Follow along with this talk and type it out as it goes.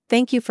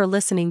Thank you for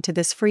listening to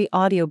this free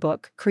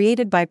audiobook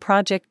created by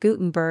Project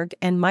Gutenberg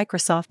and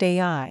Microsoft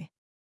AI.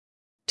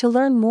 To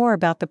learn more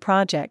about the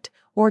project,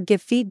 or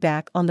give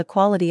feedback on the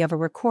quality of a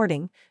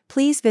recording,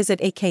 please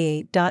visit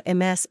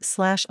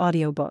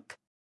aka.ms/audiobook.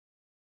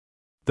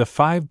 The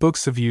 5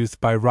 Books of Youth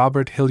by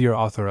Robert Hillyer,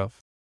 author of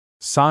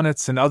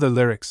Sonnets and Other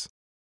Lyrics.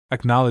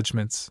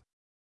 Acknowledgements.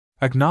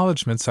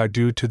 Acknowledgements are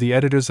due to the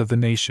editors of The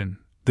Nation,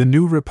 The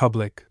New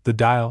Republic, The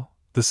Dial,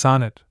 The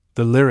Sonnet,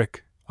 The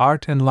Lyric,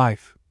 Art and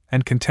Life,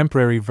 and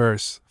Contemporary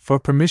Verse, for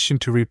permission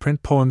to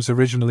reprint poems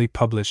originally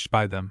published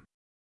by them.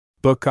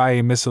 Book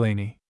IA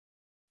Miscellany.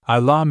 I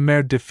la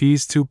mer de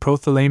fils tu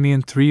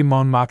prothalamion 3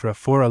 Montmartre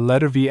 4 a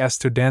letter v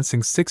Esther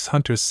dancing 6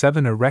 hunters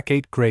 7 a rec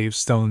 8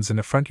 gravestones in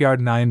a front yard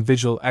 9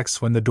 vigil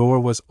X when the door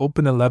was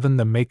open 11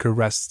 the maker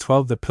rests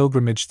 12 the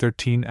pilgrimage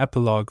 13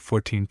 epilogue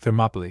 14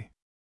 Thermopylae.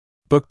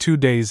 Book 2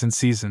 Days and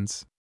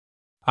Seasons.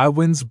 I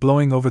winds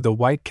blowing over the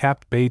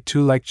white-capped bay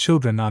 2 like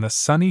children on a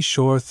sunny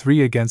shore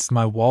 3 against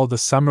my wall the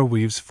summer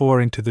weaves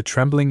 4 into the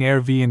trembling air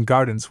v in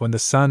gardens when the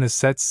sun is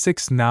set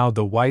 6 now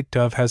the white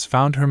dove has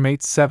found her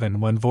mate 7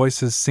 when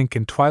voices sink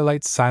in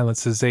twilight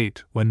silences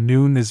 8 when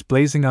noon is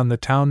blazing on the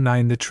town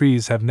 9 the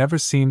trees have never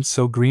seemed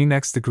so green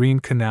X the green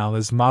canal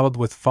is mottled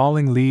with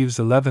falling leaves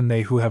 11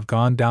 they who have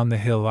gone down the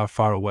hill are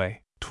far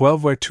away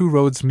 12 where 2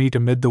 roads meet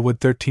amid the wood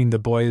 13 the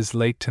boy is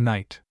late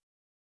tonight.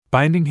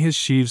 Binding his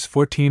sheaves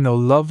 14 O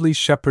lovely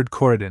shepherd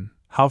Corydon,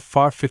 how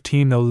far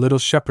 15 O little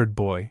shepherd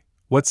boy,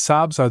 what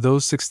sobs are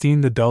those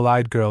 16 The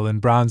dull-eyed girl in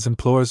bronze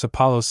implores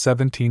Apollo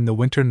 17 The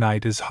winter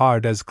night is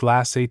hard as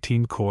glass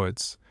 18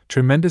 Chords,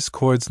 tremendous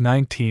chords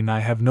 19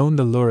 I have known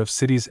the lure of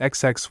cities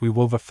XX we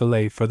wove a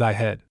fillet for thy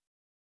head.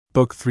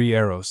 Book 3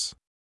 Eros.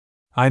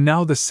 I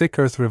now the sick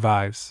earth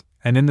revives,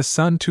 and in the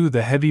sun too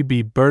the heavy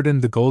bee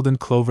burdened the golden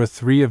clover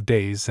 3 of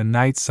days and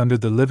nights under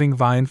the living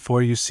vine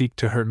 4 you seek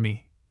to hurt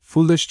me,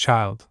 foolish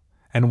child.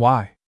 And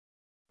why?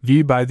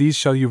 V by these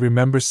shall you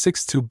remember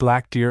 6 2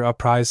 black deer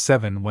uprise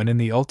 7 when in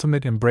the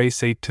ultimate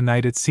embrace 8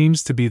 tonight it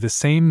seems to be the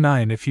same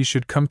 9 if you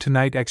should come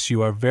tonight X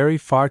you are very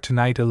far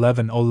tonight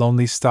 11 O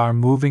lonely star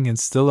moving in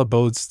still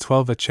abodes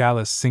 12 a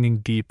chalice singing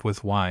deep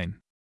with wine.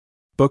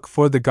 Book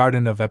 4 The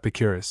Garden of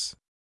Epicurus.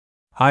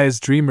 I as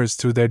dreamers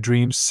through their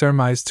dreams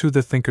surmise 2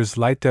 the thinkers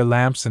light their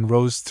lamps and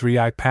rose 3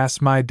 I pass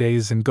my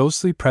days in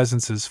ghostly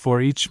presences for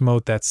each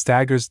mote that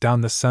staggers down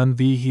the sun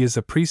V he is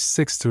a priest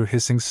 6 through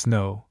hissing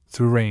snow,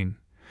 through rain,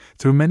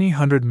 through many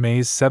hundred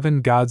Mays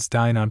 7 gods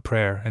dine on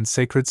prayer and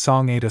sacred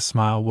song 8 a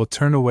smile will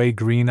turn away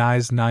green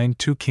eyes 9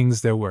 2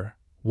 kings there were,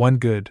 1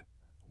 good,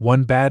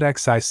 1 bad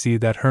X I see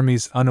that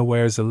Hermes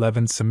unawares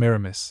 11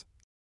 Semiramis.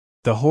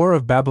 The whore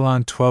of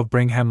Babylon 12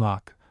 bring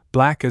hemlock,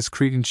 black as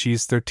Cretan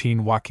cheese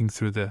 13 walking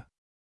through the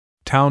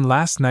town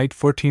last night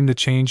 14 the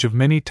change of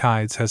many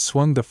tides has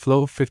swung the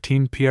flow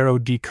 15 Piero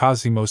di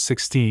Cosimo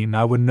 16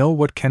 I would know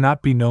what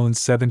cannot be known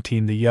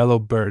 17 the yellow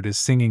bird is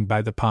singing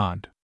by the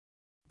pond.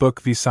 Book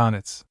v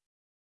Sonnets.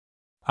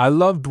 I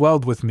love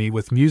dwelled with me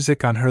with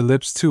music on her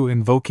lips 2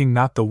 invoking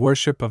not the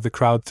worship of the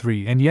crowd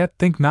 3 and yet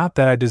think not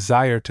that I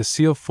desire to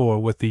seal 4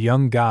 with the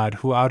young god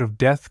who out of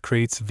death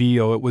creates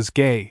VO it was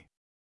gay.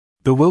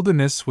 The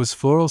wilderness was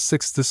floral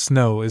 6 the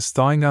snow is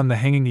thawing on the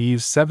hanging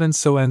eaves 7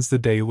 so ends the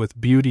day with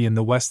beauty in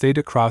the west 8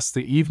 across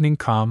the evening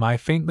calm I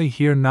faintly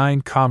hear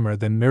 9 calmer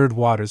than mirrored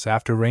waters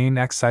after rain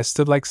X I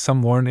stood like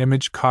some worn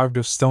image carved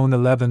of stone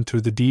 11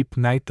 through the deep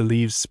night the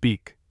leaves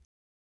speak.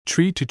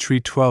 Tree to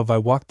tree 12 I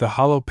walked the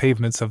hollow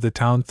pavements of the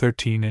town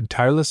 13 in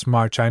tireless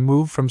march I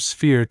moved from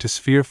sphere to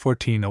sphere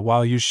 14 a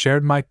while you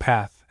shared my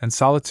path and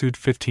solitude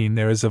 15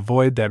 there is a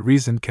void that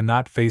reason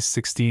cannot face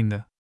 16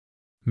 the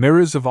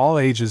mirrors of all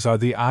ages are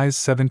the eyes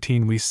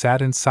 17 we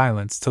sat in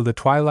silence till the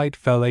twilight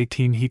fell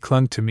 18 he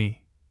clung to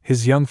me,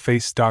 his young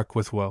face dark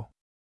with woe.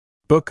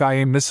 Book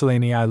IA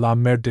Miscellany I la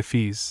mer de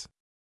fils.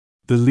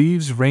 The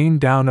leaves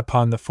rained down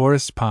upon the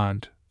forest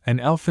pond,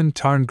 an elfin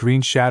tarn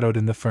green shadowed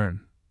in the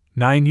fern.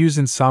 9 yews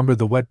in sombre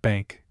the wet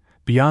bank,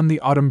 beyond the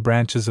autumn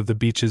branches of the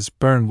beeches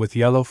burn with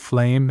yellow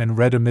flame and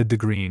red amid the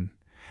green,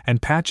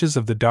 and patches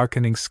of the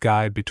darkening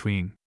sky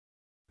between.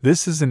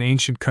 This is an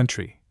ancient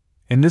country.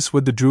 In this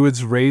wood the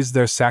Druids raised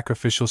their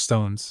sacrificial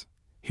stones.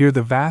 Here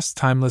the vast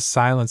timeless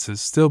silences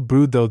still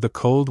brood though the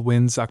cold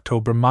wind's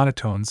October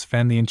monotones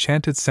fan the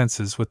enchanted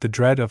senses with the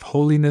dread of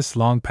holiness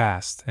long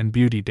past and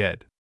beauty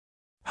dead.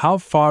 How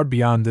far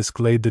beyond this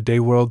glade the day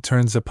world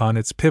turns upon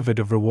its pivot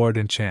of reward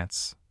and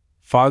chance.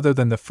 Farther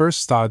than the first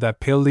star that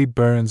palely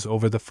burns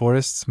over the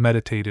forest's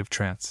meditative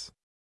trance.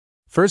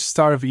 First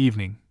star of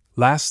evening,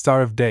 last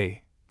star of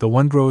day, the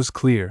one grows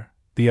clear,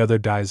 the other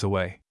dies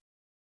away.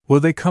 Will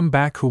they come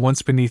back who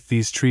once beneath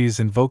these trees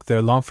invoked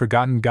their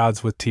long-forgotten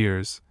gods with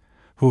tears,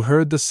 who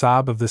heard the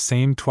sob of the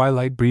same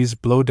twilight breeze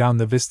blow down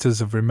the vistas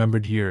of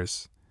remembered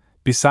years,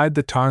 beside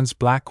the tarn's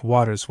black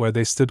waters where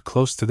they stood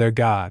close to their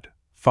god,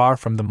 far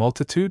from the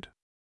multitude?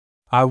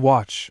 I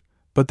watch,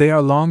 but they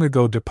are long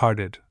ago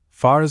departed,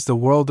 far as the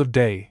world of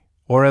day,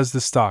 or as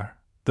the star.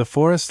 The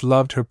forest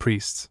loved her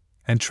priests,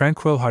 and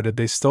tranquil-hearted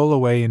they stole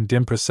away in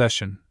dim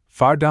procession,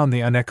 far down the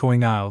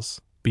unechoing aisles,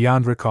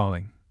 beyond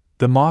recalling.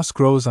 The moss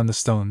grows on the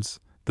stones,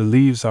 the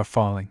leaves are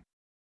falling.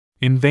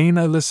 In vain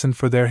I listen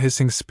for their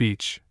hissing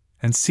speech,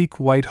 and seek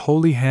white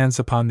holy hands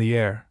upon the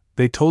air.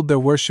 They told their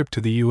worship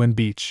to the yew and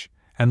beech,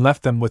 and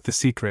left them with the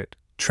secret,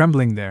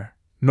 trembling there.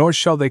 Nor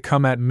shall they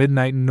come at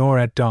midnight nor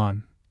at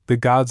dawn. The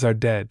gods are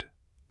dead,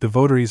 the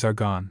votaries are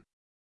gone.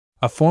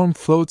 A form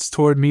floats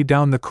toward me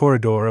down the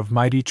corridor of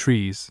mighty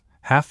trees,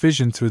 half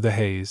visioned through the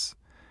haze,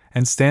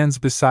 and stands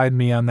beside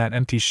me on that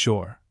empty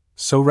shore.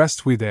 So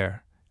rest we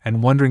there,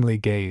 and wonderingly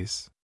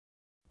gaze.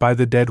 By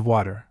the dead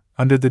water,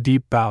 under the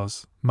deep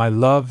boughs, my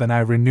love and I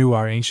renew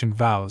our ancient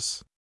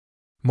vows.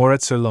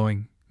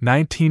 Moretz-Erlowing,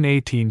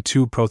 1918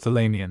 to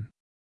Prothalamion.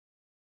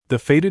 The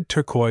faded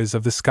turquoise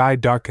of the sky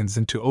darkens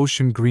into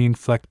ocean green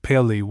flecked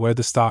palely where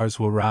the stars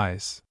will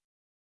rise.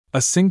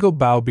 A single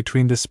bough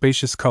between the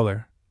spacious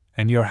color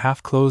and your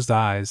half-closed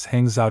eyes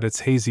hangs out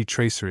its hazy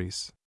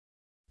traceries.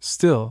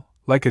 Still,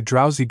 like a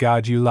drowsy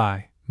god you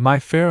lie, my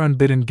fair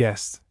unbidden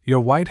guest, your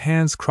white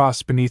hands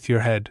crossed beneath your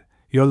head,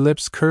 your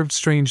lips curved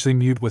strangely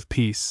mute with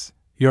peace,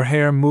 your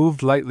hair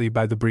moved lightly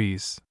by the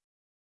breeze.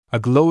 A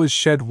glow is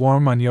shed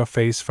warm on your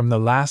face from the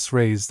last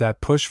rays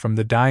that push from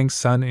the dying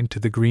sun into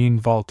the green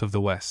vault of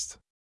the west.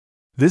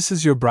 This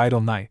is your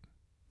bridal night.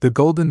 The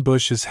golden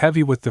bush is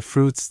heavy with the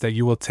fruits that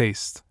you will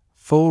taste,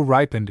 full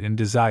ripened in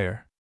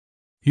desire.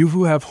 You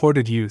who have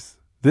hoarded youth,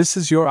 this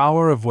is your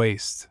hour of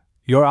waste,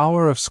 your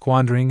hour of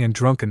squandering and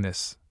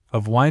drunkenness,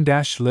 of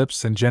wine-dashed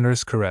lips and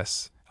generous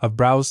caress, of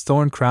brows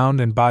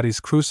thorn-crowned and bodies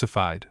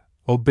crucified.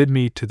 Oh, bid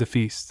me to the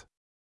feast.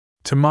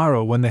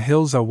 Tomorrow, when the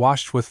hills are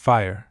washed with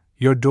fire,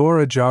 your door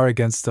ajar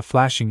against the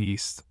flashing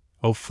east,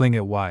 oh, fling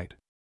it wide.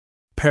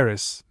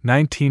 Paris,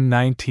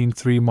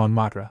 1919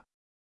 Montmartre.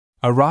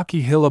 A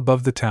rocky hill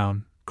above the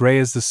town, gray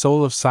as the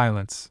soul of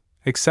silence,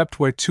 except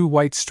where two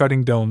white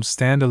strutting domes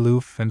stand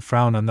aloof and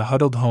frown on the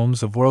huddled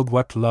homes of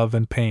world-wept love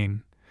and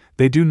pain.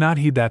 They do not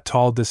heed that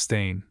tall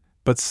disdain,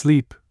 but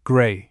sleep,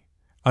 gray,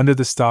 under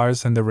the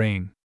stars and the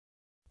rain.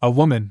 A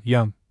woman,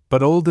 young,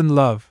 but old in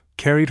love,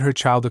 carried her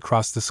child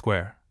across the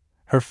square.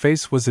 Her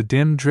face was a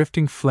dim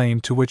drifting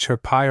flame to which her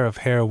pyre of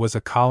hair was a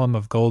column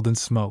of golden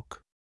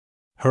smoke.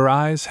 Her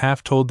eyes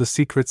half told the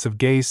secrets of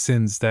gay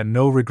sins that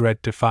no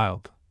regret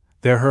defiled.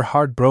 There her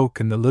heart broke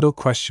in the little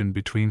question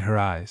between her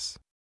eyes.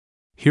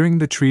 Hearing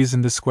the trees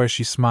in the square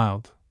she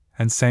smiled,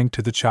 and sang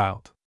to the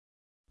child.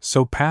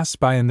 So passed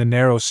by in the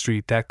narrow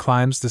street that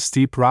climbs the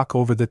steep rock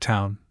over the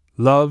town,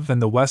 love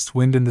and the west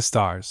wind and the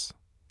stars,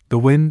 the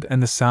wind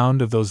and the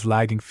sound of those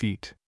lagging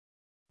feet,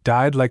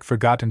 died like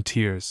forgotten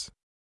tears.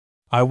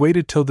 I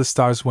waited till the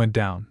stars went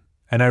down,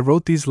 and I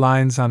wrote these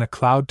lines on a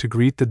cloud to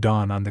greet the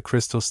dawn on the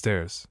crystal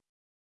stairs.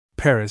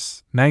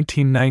 Paris,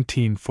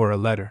 1919 for a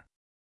letter.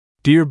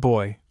 Dear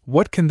boy,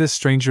 what can this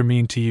stranger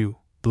mean to you,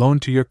 blown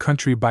to your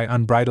country by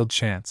unbridled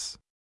chance?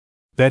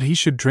 That he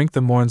should drink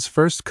the morn's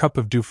first cup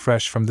of dew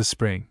fresh from the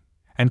spring,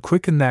 and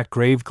quicken that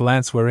grave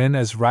glance wherein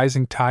as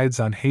rising tides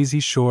on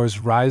hazy shores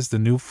rise the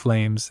new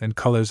flames and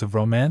colors of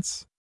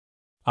romance?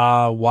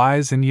 Ah,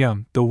 wise and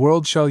young, the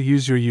world shall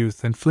use your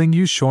youth and fling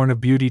you shorn of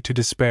beauty to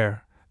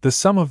despair, the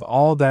sum of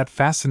all that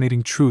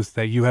fascinating truth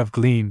that you have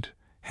gleaned,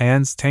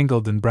 hands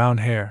tangled in brown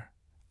hair,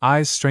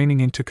 eyes straining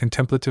into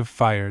contemplative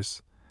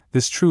fires.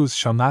 This truth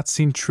shall not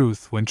seem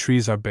truth when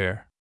trees are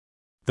bare.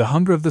 The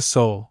hunger of the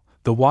soul,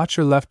 the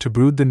watcher left to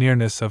brood the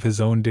nearness of his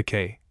own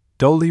decay,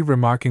 dully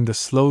remarking the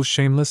slow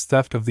shameless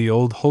theft of the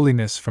old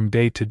holiness from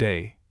day to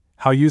day,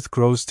 how youth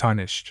grows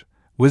tarnished,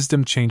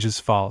 wisdom changes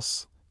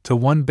false, till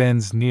one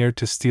bends near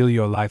to steal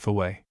your life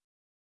away.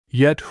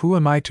 Yet who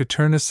am I to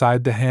turn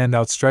aside the hand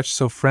outstretched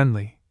so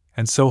friendly,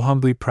 and so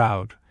humbly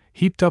proud,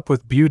 heaped up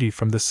with beauty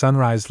from the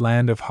sunrise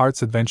land of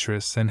hearts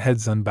adventurous and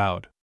heads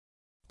unbowed?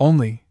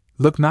 Only,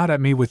 look not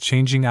at me with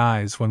changing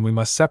eyes when we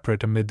must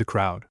separate amid the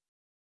crowd.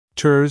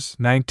 Tours,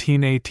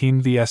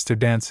 1918 The Esther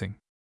Dancing.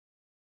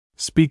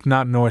 Speak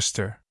not nor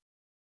stir.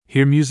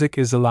 Here music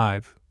is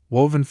alive,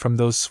 woven from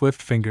those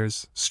swift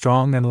fingers,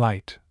 strong and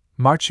light,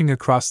 marching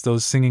across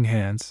those singing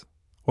hands,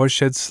 or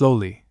shed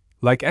slowly,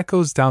 like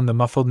echoes down the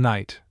muffled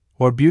night,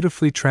 or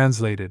beautifully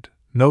translated,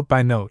 note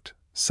by note,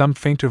 some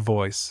fainter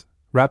voice,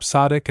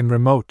 rhapsodic and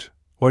remote,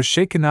 or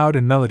shaken out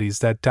in melodies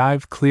that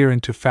dive clear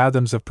into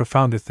fathoms of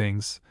profounder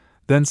things,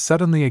 then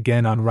suddenly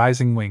again on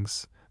rising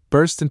wings,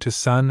 burst into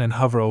sun and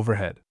hover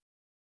overhead.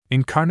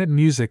 Incarnate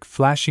music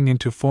flashing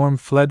into form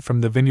fled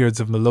from the vineyards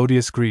of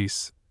melodious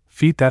Greece,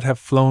 feet that have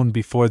flown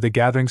before the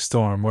gathering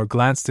storm or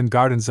glanced in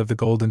gardens of the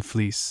golden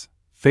fleece,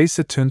 face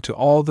attuned to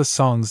all the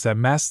songs that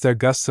massed their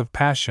gusts of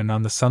passion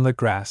on the sunlit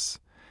grass,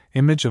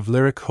 image of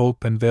lyric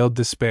hope and veiled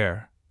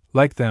despair.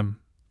 Like them,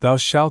 thou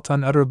shalt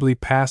unutterably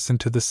pass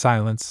into the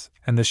silence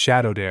and the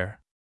shadowed air.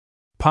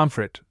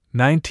 Pomfret,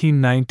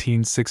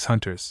 1919 Six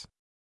Hunters.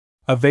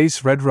 A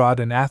vase red wrought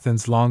in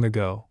Athens long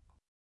ago.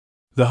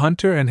 The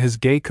hunter and his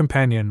gay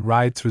companion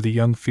ride through the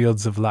young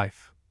fields of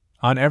life.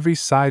 On every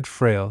side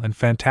frail and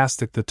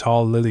fantastic the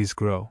tall lilies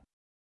grow.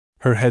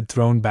 Her head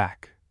thrown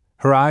back,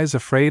 her eyes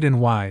afraid and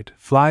wide,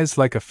 flies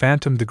like a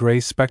phantom the grey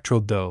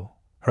spectral doe.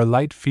 Her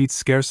light feet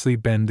scarcely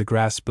bend the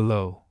grass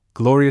below,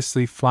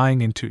 gloriously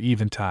flying into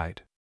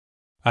eventide.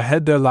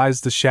 Ahead there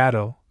lies the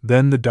shadow,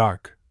 then the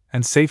dark,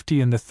 and safety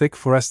in the thick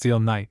forestial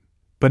night,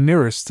 but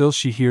nearer still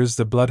she hears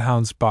the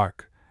bloodhounds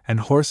bark, and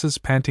horses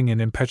panting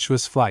in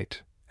impetuous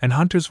flight, and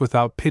hunters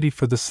without pity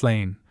for the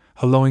slain,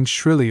 hallooing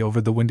shrilly over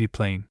the windy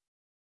plain.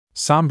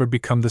 Somber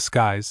become the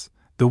skies,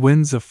 the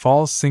winds of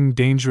fall sing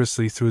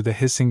dangerously through the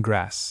hissing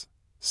grass.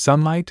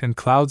 Sunlight and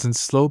clouds in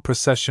slow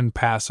procession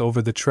pass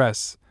over the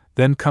tress,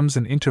 then comes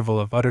an interval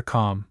of utter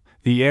calm,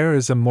 the air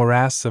is a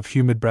morass of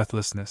humid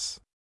breathlessness.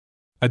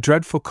 A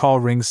dreadful call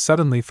rings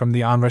suddenly from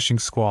the onrushing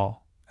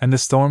squall, and the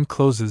storm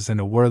closes in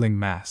a whirling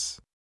mass.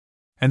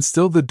 And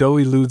still the doe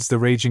eludes the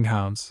raging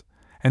hounds,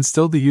 and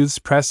still the youths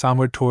press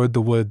onward toward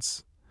the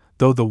woods,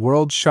 though the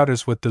world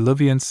shudders with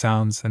diluvian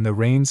sounds and the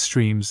rain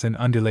streams in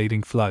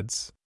undulating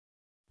floods.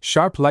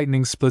 Sharp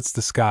lightning splits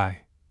the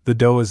sky, the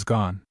doe is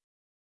gone.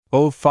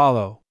 Oh,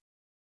 follow!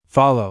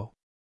 Follow!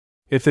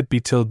 If it be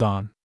till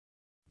dawn.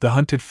 The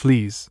hunted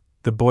flees,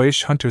 the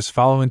boyish hunters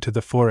follow into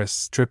the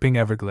forest's dripping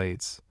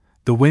everglades.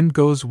 The wind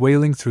goes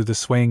wailing through the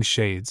swaying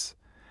shades,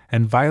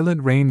 and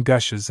violent rain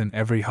gushes in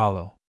every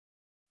hollow.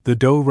 The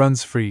doe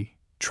runs free,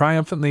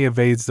 triumphantly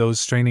evades those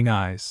straining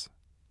eyes.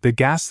 The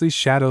ghastly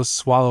shadows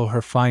swallow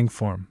her flying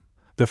form,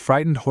 the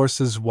frightened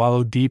horses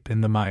wallow deep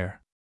in the mire.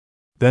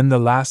 Then the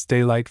last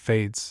daylight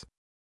fades.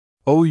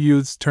 O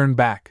youths, turn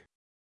back!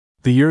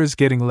 The year is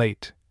getting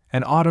late,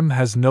 and autumn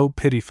has no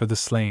pity for the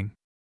slain.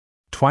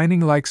 Twining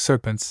like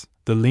serpents,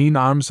 the lean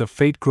arms of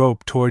fate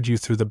grope toward you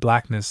through the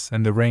blackness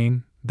and the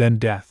rain, then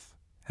death,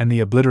 and the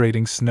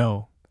obliterating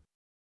snow.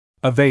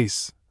 A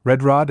vase,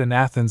 Redrod and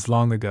Athens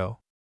long ago.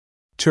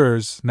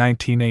 Tours,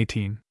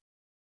 1918.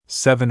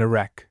 7 a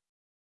wreck.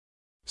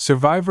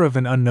 Survivor of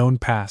an unknown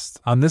past,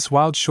 on this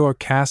wild shore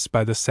cast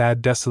by the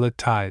sad desolate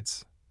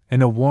tides,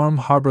 in a warm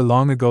harbor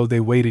long ago they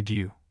waited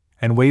you,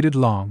 and waited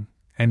long,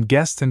 and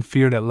guessed and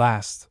feared at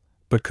last,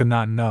 but could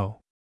not know.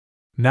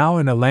 Now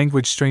in a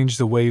language strange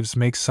the waves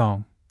make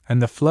song,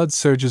 and the flood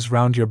surges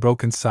round your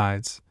broken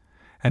sides,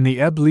 and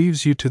the ebb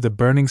leaves you to the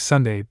burning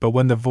Sunday. But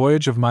when the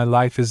voyage of my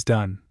life is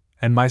done,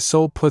 and my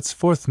soul puts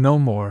forth no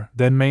more,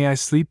 then may I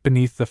sleep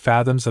beneath the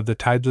fathoms of the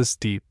tideless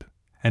deep,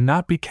 and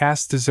not be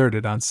cast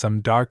deserted on some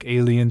dark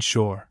alien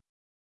shore.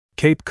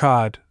 Cape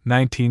Cod,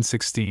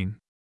 1916.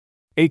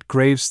 8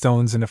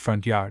 gravestones in a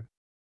front yard.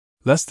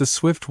 Lest the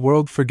swift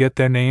world forget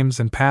their names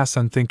and pass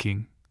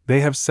unthinking,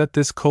 they have set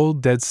this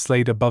cold dead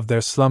slate above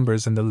their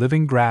slumbers in the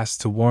living grass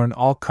to warn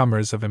all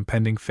comers of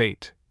impending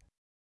fate.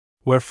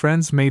 Where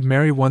friends made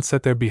merry once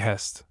at their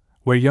behest,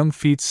 where young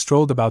feet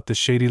strolled about the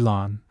shady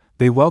lawn,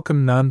 they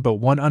welcome none but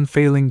one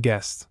unfailing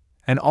guest,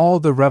 and all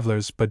the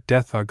revelers but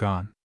death are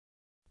gone.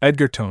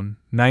 Edgartown,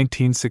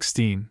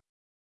 1916.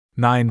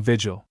 9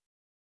 Vigil.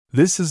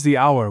 This is the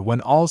hour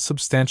when all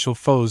substantial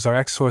foes are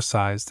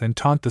exorcised and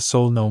taunt the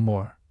soul no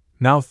more.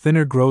 Now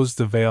thinner grows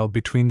the veil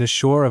between the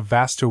shore of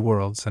vaster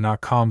worlds and our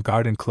calm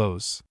garden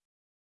close.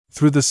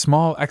 Through the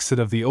small exit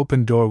of the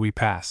open door we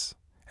pass,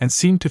 and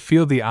seem to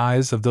feel the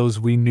eyes of those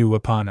we knew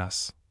upon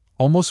us.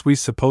 Almost we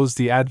suppose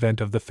the advent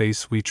of the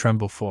face we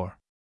tremble for.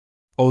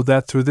 Oh,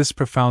 that through this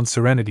profound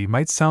serenity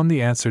might sound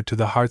the answer to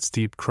the heart's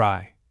deep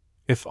cry.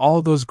 If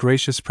all those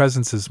gracious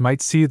presences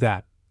might see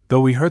that, though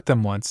we hurt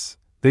them once,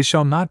 they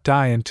shall not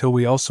die until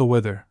we also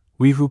wither,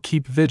 we who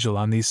keep vigil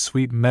on these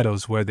sweet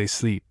meadows where they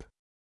sleep.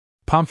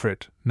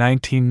 Pomfret,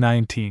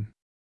 1919.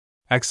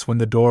 X. When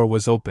the door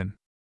was open.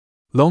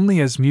 Lonely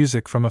as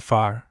music from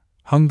afar,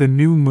 hung the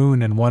new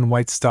moon and one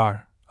white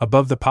star,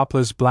 above the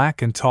poplars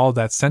black and tall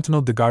that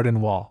sentineled the garden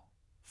wall.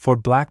 4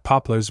 black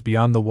poplars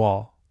beyond the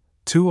wall,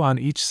 2 on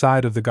each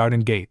side of the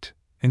garden gate,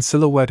 in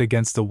silhouette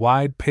against the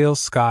wide pale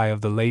sky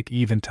of the late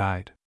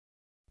eventide.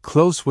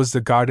 Close was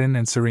the garden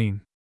and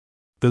serene.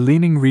 The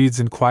leaning reeds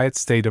in quiet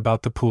state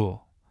about the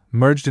pool,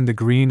 merged in the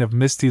green of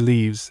misty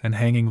leaves and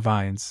hanging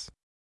vines.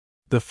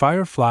 The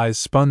fireflies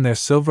spun their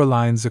silver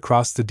lines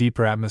across the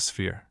deeper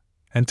atmosphere,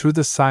 and through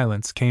the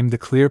silence came the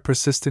clear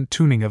persistent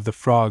tuning of the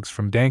frogs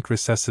from dank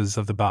recesses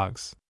of the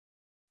bogs.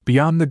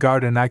 Beyond the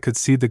garden I could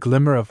see the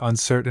glimmer of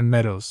uncertain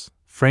meadows,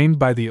 framed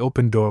by the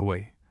open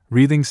doorway,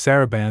 wreathing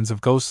sarabands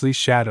of ghostly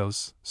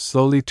shadows,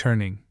 slowly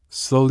turning,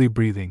 slowly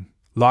breathing,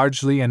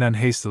 largely and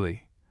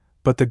unhastily,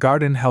 but the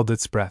garden held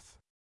its breath.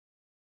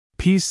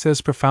 Peace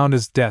as profound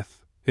as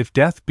death, if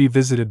death be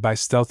visited by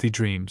stealthy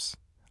dreams,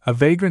 a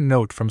vagrant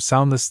note from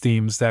soundless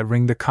themes that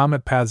ring the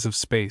comet paths of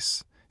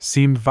space,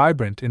 seemed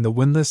vibrant in the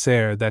windless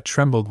air that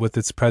trembled with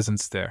its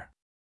presence there.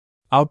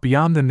 Out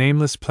beyond the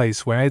nameless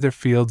place where neither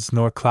fields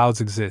nor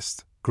clouds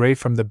exist, gray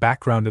from the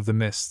background of the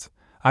mist,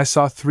 I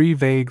saw 3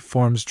 vague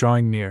forms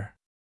drawing near.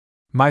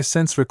 My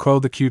sense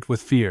recoiled acute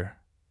with fear.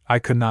 I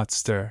could not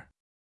stir.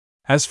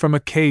 As from a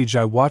cage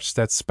I watched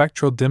that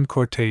spectral dim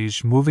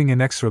cortege moving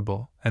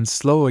inexorable and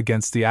slow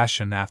against the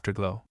ashen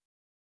afterglow.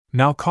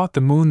 Now caught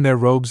the moon their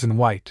robes in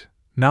white,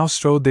 now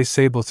strode they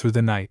sable through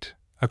the night.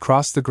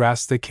 Across the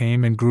grass they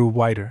came and grew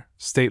whiter,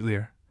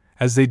 statelier,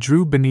 as they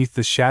drew beneath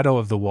the shadow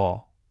of the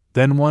wall.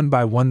 Then one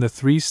by one the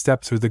 3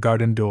 stepped through the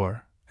garden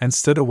door, and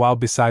stood a while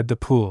beside the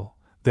pool,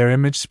 their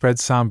image spread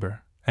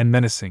somber, and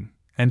menacing,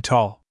 and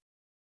tall.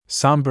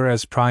 Somber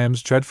as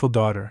Priam's dreadful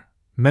daughter,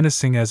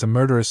 menacing as a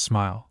murderous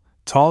smile,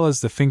 tall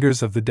as the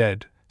fingers of the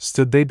dead,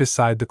 stood they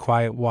beside the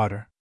quiet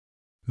water.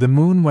 The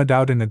moon went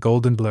out in a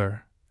golden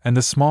blur, and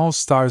the small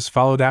stars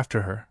followed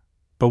after her,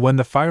 but when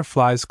the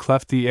fireflies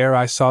cleft the air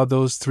I saw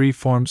those three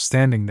forms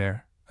standing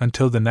there,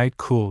 until the night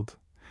cooled,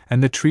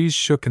 and the trees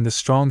shook in the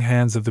strong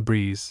hands of the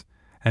breeze,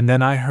 and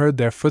then I heard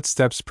their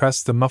footsteps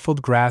press the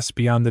muffled grass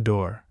beyond the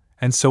door,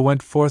 and so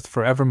went forth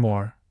for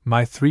evermore,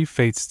 my three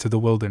fates to the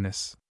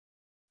wilderness.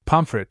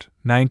 Pomfret,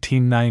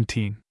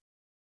 1919.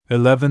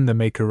 11. The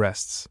Maker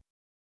rests.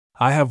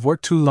 I have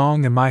worked too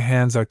long and my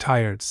hands are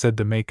tired, said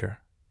the Maker.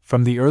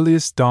 From the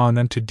earliest dawn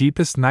unto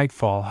deepest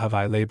nightfall have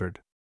I labored.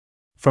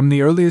 From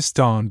the earliest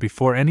dawn,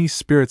 before any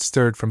spirit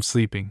stirred from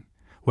sleeping,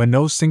 when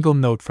no single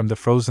note from the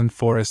frozen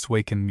forest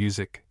wakened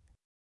music,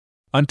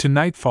 unto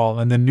nightfall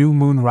and the new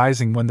moon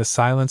rising, when the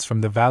silence from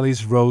the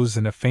valleys rose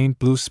in a faint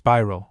blue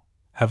spiral,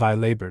 have I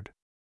labored.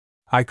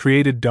 I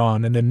created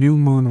dawn and the new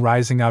moon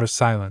rising out of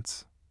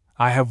silence.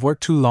 I have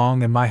worked too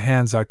long and my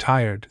hands are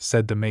tired,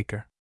 said the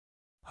Maker.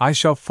 I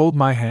shall fold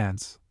my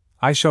hands,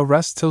 I shall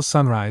rest till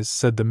sunrise,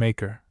 said the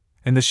Maker.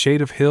 In the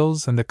shade of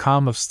hills and the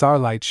calm of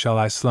starlight shall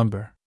I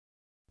slumber.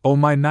 Oh,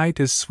 my night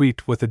is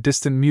sweet with a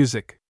distant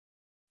music.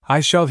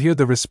 I shall hear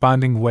the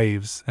responding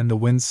waves and the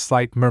wind's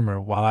slight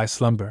murmur while I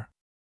slumber.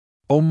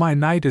 Oh, my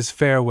night is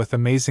fair with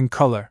amazing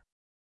color.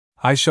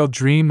 I shall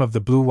dream of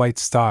the blue-white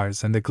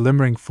stars and the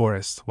glimmering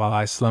forest while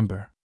I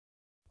slumber.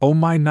 Oh,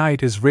 my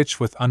night is rich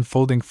with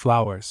unfolding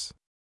flowers.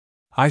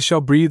 I shall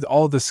breathe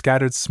all the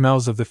scattered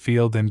smells of the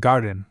field and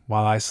garden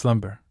while I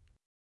slumber.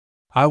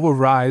 I will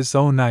rise,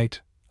 O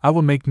night, I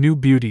will make new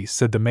beauty,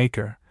 said the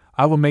Maker.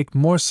 I will make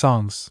more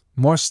songs,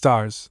 more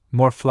stars,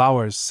 more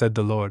flowers, said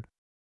the Lord.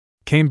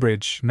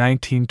 Cambridge,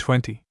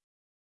 1920.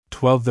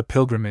 12. The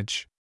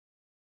Pilgrimage.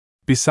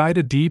 Beside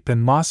a deep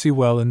and mossy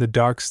well in the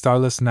dark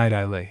starless night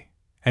I lay,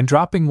 and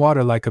dropping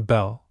water like a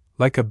bell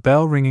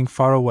ringing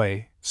far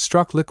away,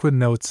 struck liquid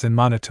notes in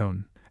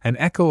monotone, an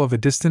echo of a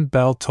distant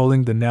bell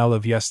tolling the knell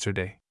of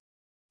yesterday.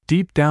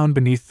 Deep down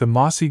beneath the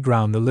mossy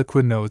ground the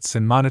liquid notes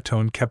in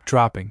monotone kept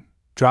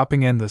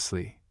dropping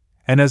endlessly,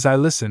 and as I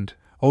listened,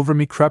 over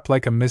me crept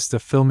like a mist a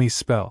filmy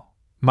spell.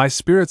 My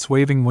spirit's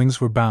waving wings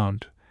were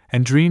bound,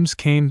 and dreams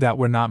came that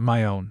were not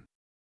my own.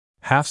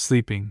 Half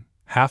sleeping,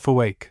 half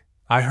awake,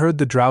 I heard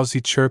the drowsy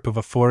chirp of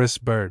a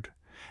forest bird,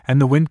 and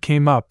the wind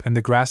came up and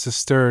the grasses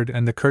stirred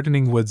and the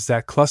curtaining woods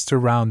that cluster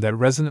round that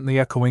resonantly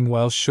echoing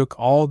well shook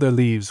all their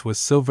leaves with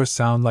silver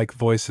sound like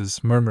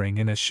voices murmuring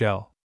in a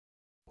shell.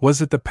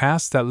 Was it the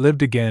past that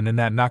lived again in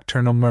that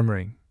nocturnal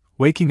murmuring,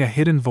 waking a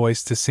hidden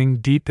voice to sing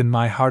deep in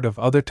my heart of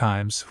other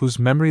times whose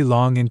memory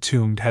long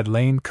entombed had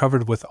lain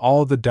covered with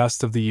all the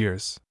dust of the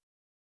years?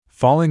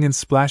 Falling in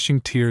splashing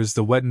tears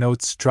the wet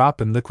notes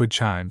drop in liquid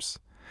chimes,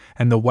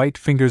 and the white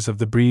fingers of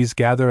the breeze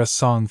gather a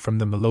song from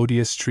the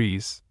melodious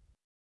trees.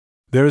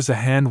 There is a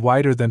hand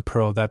whiter than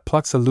pearl that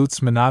plucks a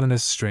lute's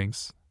monotonous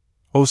strings.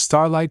 O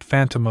starlight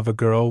phantom of a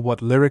girl,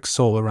 what lyric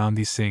soul around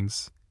thee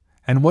sings,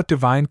 and what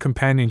divine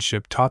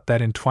companionship taught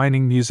that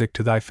entwining music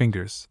to thy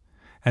fingers,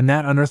 and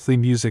that unearthly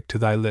music to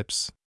thy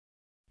lips?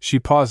 She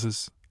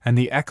pauses, and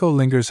the echo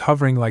lingers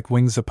hovering like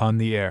wings upon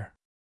the air.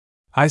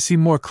 I see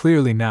more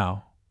clearly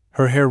now.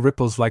 Her hair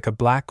ripples like a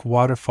black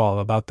waterfall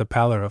about the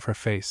pallor of her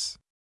face.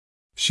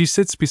 She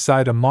sits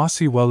beside a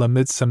mossy well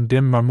amid some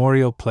dim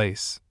marmoreal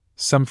place,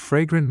 some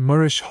fragrant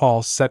Moorish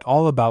hall set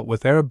all about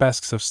with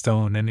arabesques of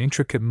stone and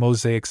intricate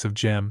mosaics of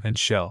gem and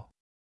shell.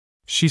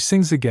 She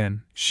sings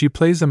again, she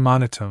plays a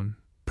monotone,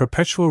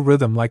 perpetual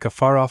rhythm like a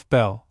far-off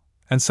bell,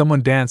 and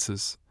someone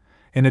dances.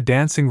 In a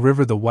dancing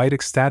river the white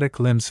ecstatic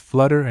limbs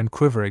flutter and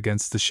quiver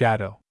against the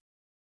shadow.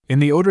 In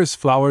the odorous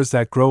flowers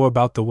that grow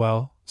about the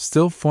well,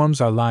 still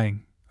forms are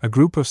lying, a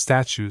group of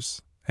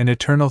statues, an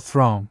eternal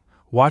throng,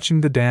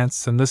 watching the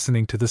dance and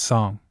listening to the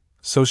song.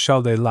 So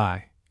shall they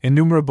lie,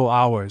 innumerable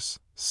hours,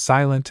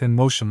 silent and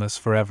motionless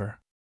forever.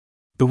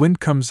 The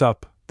wind comes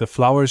up, the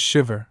flowers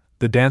shiver,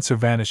 the dancer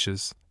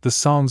vanishes, the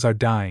songs are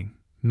dying,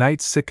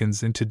 night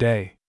sickens into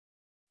day.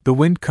 The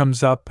wind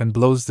comes up and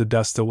blows the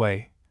dust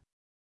away.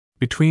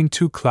 Between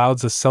two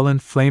clouds a sullen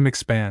flame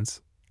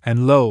expands,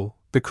 and lo,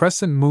 the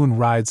crescent moon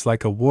rides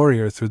like a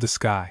warrior through the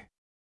sky.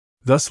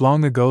 Thus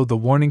long ago the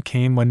warning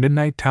came when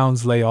midnight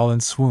towns lay all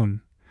in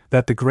swoon,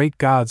 that the great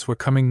gods were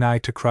coming nigh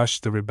to crush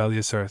the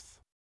rebellious earth.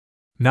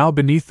 Now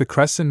beneath the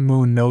crescent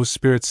moon no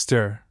spirits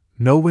stir,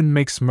 no wind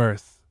makes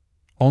mirth,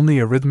 only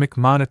a rhythmic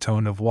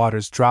monotone of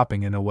waters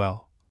dropping in a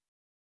well.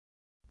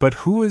 But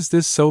who is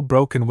this so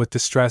broken with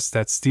distress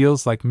that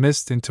steals like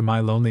mist into my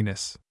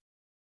loneliness?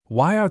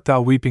 Why art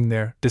thou weeping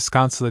there,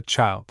 disconsolate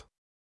child?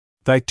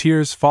 Thy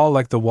tears fall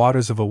like the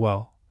waters of a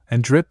well,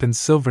 and drip in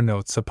silver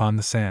notes upon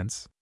the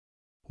sands.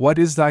 What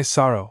is thy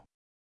sorrow?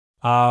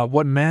 Ah,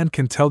 what man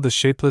can tell the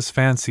shapeless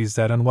fancies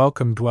that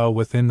unwelcome dwell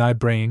within thy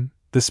brain,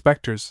 the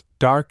spectres,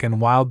 dark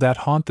and wild, that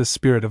haunt the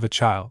spirit of a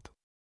child?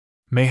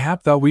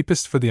 Mayhap thou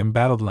weepest for the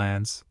embattled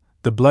lands,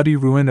 the bloody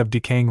ruin of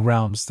decaying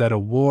realms that a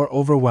war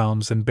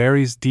overwhelms and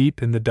buries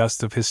deep in the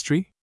dust of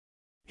history?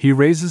 He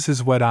raises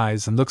his wet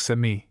eyes and looks at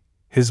me,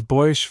 his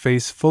boyish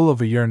face full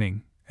of a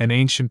yearning, an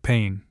ancient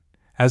pain,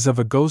 as of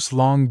a ghost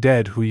long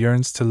dead who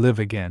yearns to live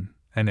again,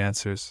 and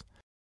answers,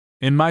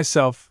 "In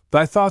myself,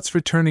 thy thoughts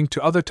returning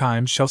to other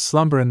times shall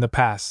slumber in the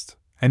past,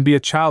 and be a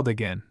child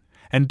again,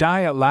 and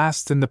die at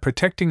last in the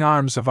protecting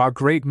arms of our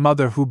great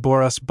mother who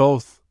bore us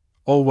both,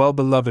 O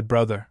well-beloved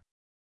brother.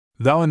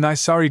 Thou in thy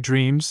sorry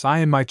dreams, I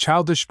in my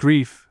childish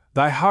grief,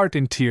 thy heart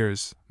in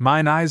tears,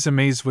 mine eyes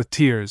amazed with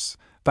tears,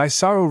 thy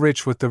sorrow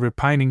rich with the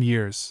repining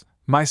years,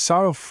 my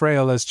sorrow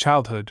frail as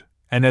childhood,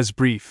 and as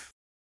brief.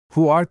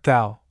 Who art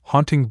thou,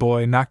 haunting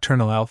boy,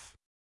 nocturnal elf?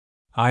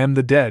 I am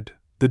the dead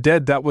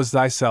that was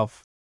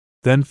thyself."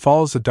 Then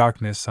falls a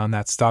darkness on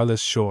that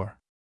starless shore.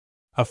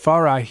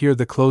 Afar I hear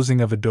the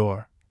closing of a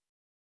door.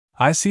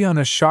 I see on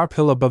a sharp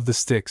hill above the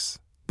Styx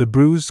the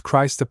bruised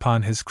Christ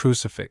upon his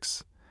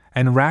crucifix,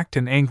 and racked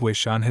in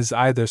anguish on his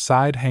either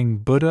side hang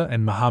Buddha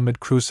and Muhammad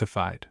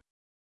crucified.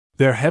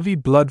 Their heavy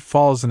blood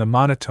falls in a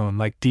monotone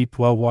like deep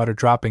well water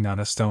dropping on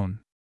a stone.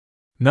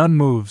 None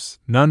moves,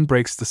 none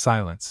breaks the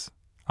silence.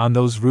 On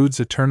those roods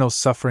eternal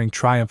suffering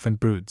triumphant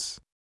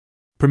broods.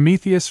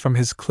 Prometheus from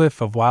his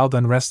cliff of wild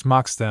unrest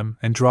mocks them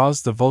and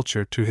draws the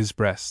vulture to his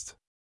breast.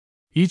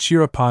 Each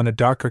year upon a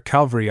darker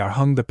Calvary are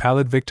hung the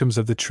pallid victims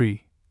of the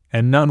tree,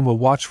 and none will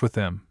watch with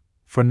them,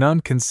 for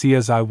none can see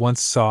as I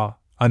once saw,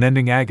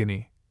 unending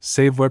agony,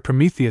 save where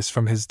Prometheus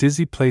from his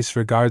dizzy place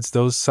regards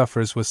those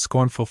sufferers with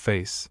scornful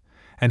face,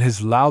 and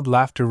his loud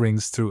laughter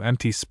rings through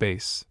empty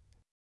space.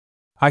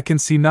 I can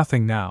see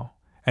nothing now,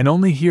 and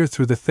only hear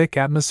through the thick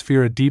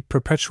atmosphere a deep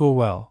perpetual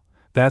well,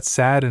 that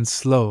sad and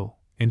slow,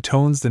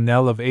 intones the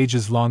knell of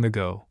ages long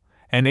ago,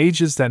 and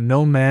ages that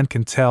no man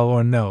can tell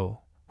or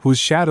know, whose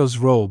shadows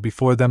roll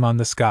before them on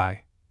the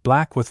sky,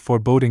 black with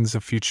forebodings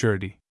of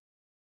futurity.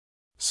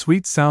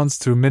 Sweet sounds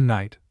through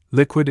midnight,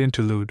 liquid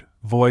interlude,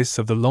 voice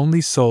of the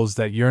lonely souls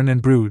that yearn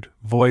and brood,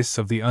 voice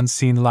of the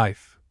unseen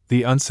life,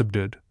 the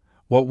unsubdued,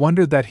 what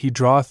wonder that he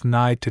draweth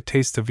nigh to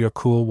taste of your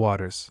cool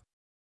waters?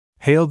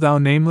 Hail thou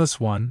nameless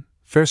one,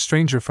 fair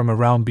stranger from a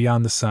realm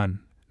beyond the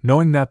sun,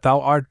 knowing that thou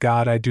art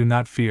God I do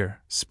not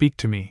fear, speak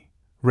to me,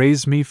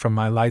 raise me from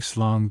my life's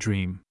long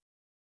dream.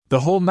 The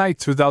whole night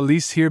through thou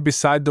liest here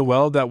beside the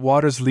well that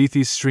waters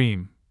Lethe's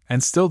stream,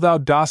 and still thou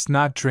dost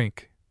not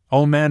drink.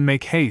 O man,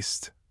 make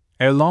haste,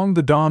 ere long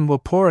the dawn will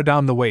pour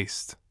adown the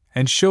waste,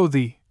 and show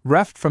thee,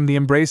 reft from the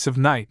embrace of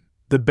night,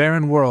 the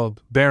barren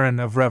world, barren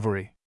of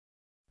reverie.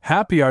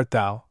 Happy art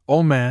thou,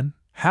 O man,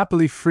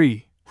 happily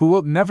free, who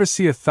wilt never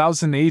see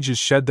 1,000 ages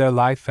shed their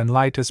life and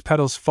light as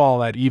petals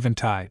fall at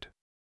eventide.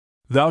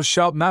 Thou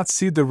shalt not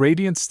see the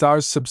radiant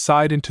stars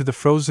subside into the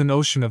frozen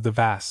ocean of the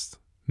vast,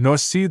 nor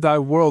see thy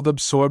world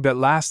absorbed at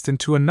last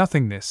into a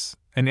nothingness,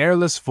 an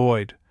airless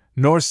void,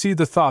 nor see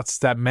the thoughts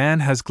that man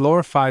has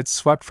glorified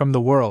swept from the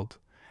world,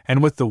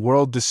 and with the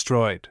world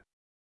destroyed.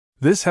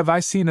 This have I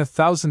seen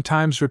 1,000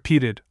 times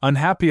repeated,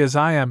 unhappy as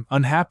I am,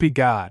 unhappy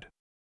God.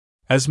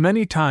 As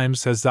many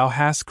times as thou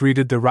hast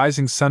greeted the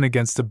rising sun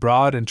against the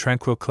broad and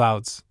tranquil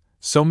clouds,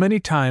 so many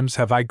times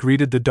have I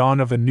greeted the dawn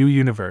of a new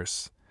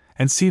universe,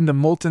 and seen the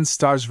molten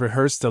stars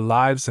rehearse the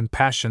lives and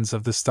passions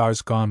of the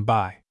stars gone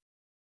by.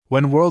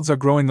 When worlds are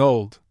growing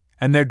old,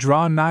 and there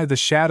draw nigh the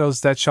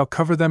shadows that shall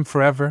cover them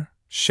forever,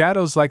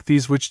 shadows like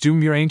these which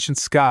doom your ancient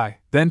sky,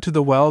 then to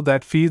the well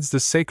that feeds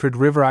the sacred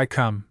river I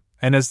come,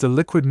 and as the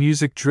liquid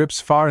music drips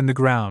far in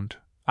the ground,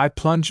 I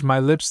plunge my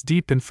lips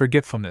deep in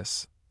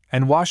forgetfulness,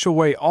 and wash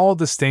away all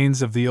the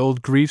stains of the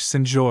old griefs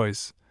and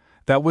joys,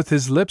 that with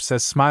his lips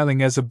as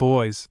smiling as a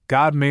boy's,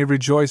 God may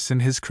rejoice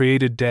in his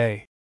created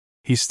day.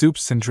 He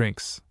stoops and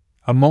drinks.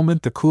 A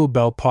moment the cool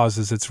bell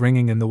pauses its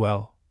ringing in the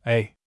well.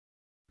 A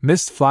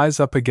mist flies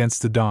up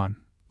against the dawn.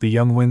 The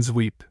young winds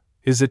weep.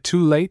 Is it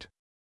too late?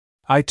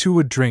 I too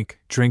would drink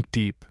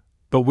deep,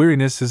 but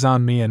weariness is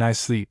on me and I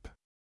sleep.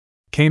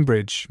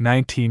 Cambridge,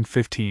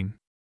 1915.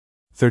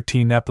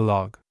 13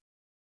 Epilogue.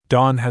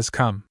 Dawn has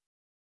come.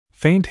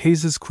 Faint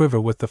hazes quiver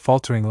with the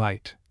faltering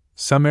light.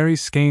 Some airy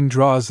skein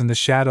draws in the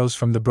shadows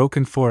from the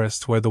broken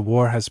forest where the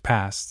war has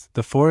passed,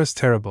 the forest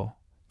terrible,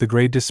 the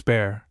grey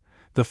despair,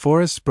 the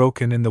forest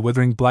broken in the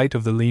withering blight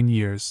of the lean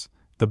years,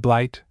 the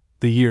blight,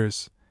 the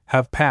years,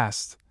 have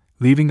passed,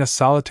 leaving a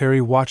solitary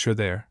watcher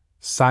there,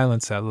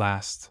 silence at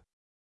last.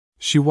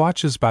 She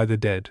watches by the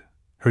dead,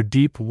 her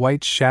deep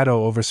white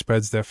shadow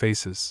overspreads their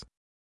faces.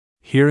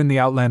 Here in the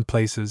outland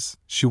places,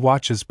 she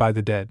watches by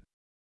the dead.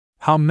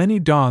 How many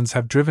dawns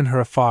have driven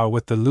her afar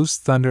with the loose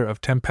thunder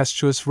of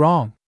tempestuous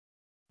wrong?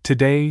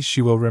 Today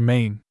she will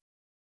remain.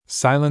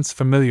 Silence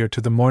familiar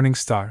to the morning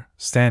star,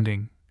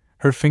 standing,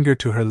 her finger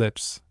to her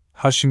lips,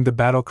 hushing the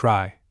battle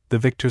cry, the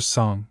victor's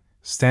song,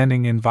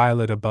 standing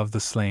inviolate above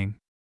the slain.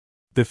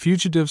 The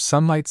fugitive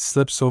sunlight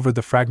slips over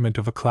the fragment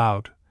of a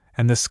cloud,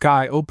 and the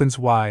sky opens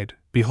wide,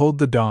 behold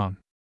the dawn.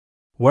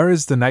 Where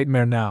is the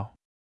nightmare now?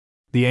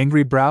 The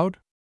angry browed?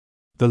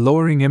 The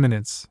lowering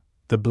imminence,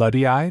 the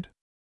bloody-eyed?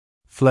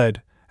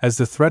 Fled, as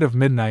the threat of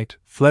midnight,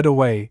 fled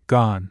away,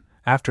 gone,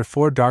 after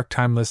 4 dark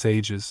timeless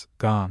ages,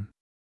 gone.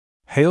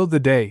 Hail the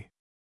day!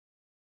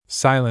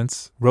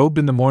 Silence, robed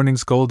in the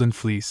morning's golden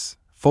fleece,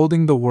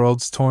 folding the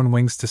world's torn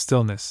wings to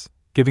stillness,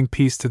 giving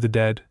peace to the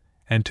dead,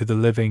 and to the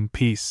living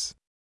peace.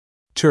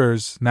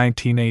 Tours,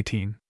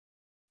 1918.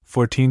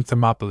 14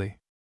 Thermopylae.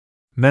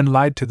 Men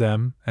lied to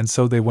them, and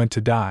so they went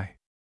to die.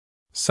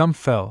 Some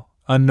fell,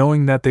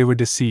 unknowing that they were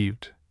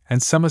deceived,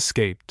 and some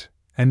escaped,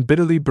 and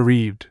bitterly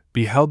bereaved,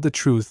 beheld the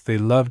truth they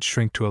loved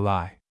shrink to a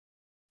lie.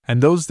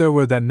 And those there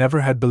were that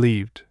never had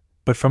believed,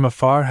 but from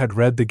afar had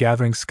read the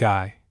gathering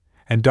sky,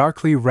 and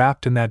darkly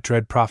wrapped in that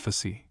dread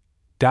prophecy,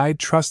 died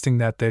trusting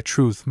that their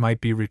truth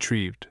might be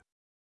retrieved.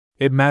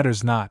 It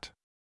matters not.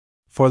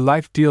 For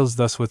life deals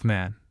thus with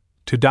man,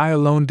 to die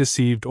alone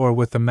deceived or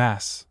with the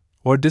mass,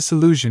 or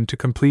disillusioned to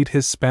complete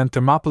his span.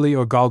 Thermopylae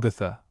or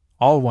Golgotha,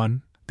 all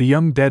one, the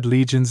young dead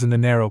legions in the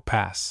narrow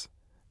pass,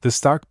 the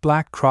stark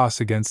black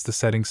cross against the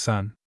setting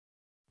sun.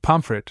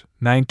 Pomfret,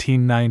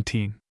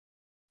 1919.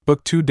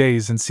 Book 2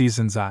 Days and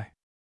Seasons I.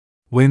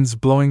 Winds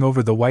blowing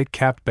over the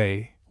white-capped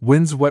bay,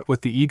 winds wet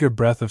with the eager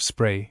breath of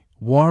spray,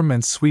 warm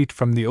and sweet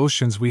from the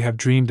oceans we have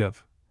dreamed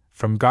of,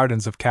 from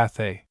gardens of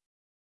Cathay.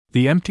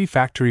 The empty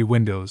factory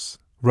windows,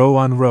 row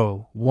on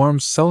row, warm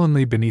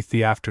sullenly beneath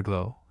the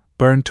afterglow,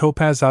 burn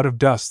topaz out of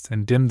dust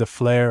and dim the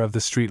flare of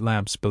the street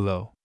lamps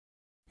below.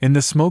 In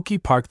the smoky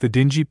park the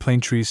dingy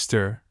plane trees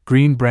stir,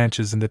 green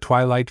branches in the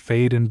twilight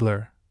fade and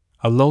blur.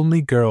 A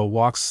lonely girl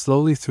walks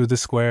slowly through the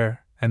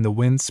square, and the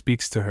wind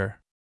speaks to her.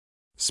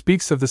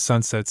 Speaks of the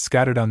sunset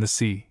scattered on the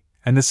sea,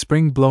 and the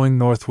spring blowing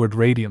northward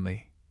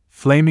radiantly,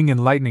 flaming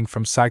and lightning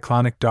from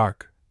cyclonic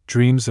dark,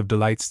 dreams of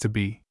delights to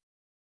be.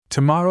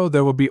 Tomorrow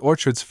there will be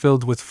orchards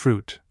filled with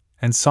fruit,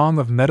 and song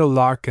of meadow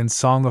lark and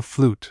song of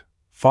flute.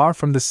 Far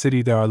from the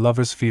city there are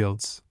lovers'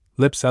 fields,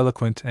 lips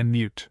eloquent and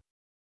mute.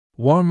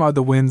 Warm are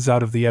the winds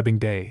out of the ebbing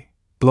day,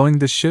 blowing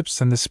the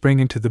ships and the spring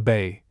into the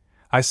bay.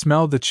 I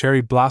smell the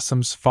cherry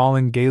blossoms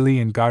falling gaily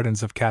in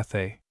gardens of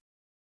Cathay.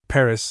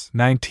 Paris,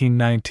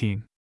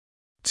 1919.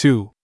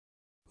 2.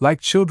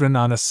 Like children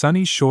on a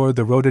sunny shore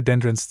the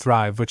rhododendrons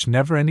thrive which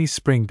never any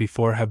spring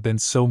before have been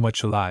so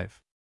much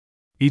alive.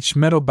 Each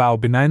meadow bough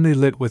benignly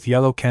lit with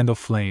yellow candle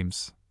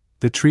flames.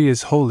 The tree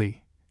is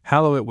holy,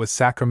 hallow it with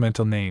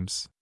sacramental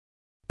names.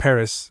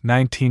 Paris,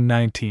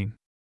 1919.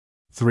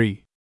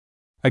 3.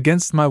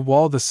 Against my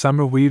wall the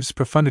summer weaves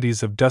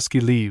profundities of dusky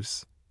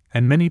leaves,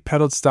 and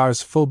many-petaled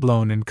stars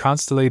full-blown in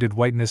constellated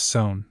whiteness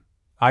sown.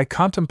 I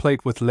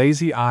contemplate with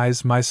lazy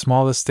eyes my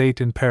small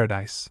estate in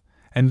paradise,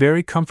 and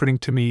very comforting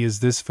to me is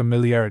this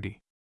familiarity.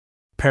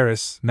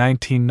 Paris,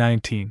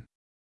 1919.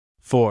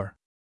 4.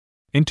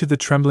 Into the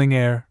trembling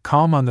air,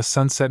 calm on the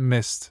sunset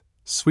mist,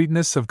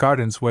 sweetness of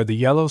gardens where the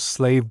yellow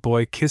slave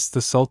boy kissed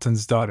the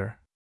sultan's daughter.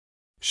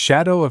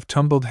 Shadow of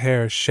tumbled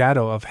hair,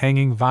 shadow of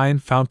hanging vine,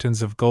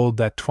 fountains of gold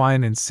that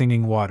twine in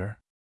singing water.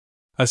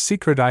 A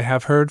secret I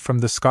have heard from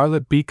the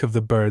scarlet beak of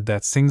the bird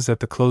that sings at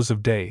the close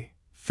of day,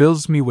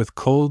 fills me with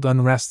cold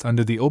unrest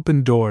under the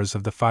open doors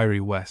of the fiery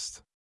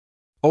west.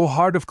 O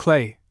heart of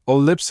clay, O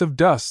lips of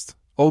dust,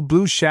 O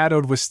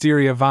blue-shadowed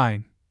wisteria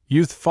vine,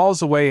 youth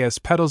falls away as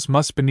petals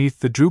must beneath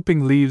the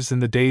drooping leaves in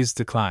the day's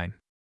decline.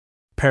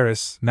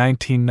 Paris,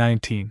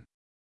 1919.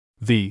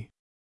 V.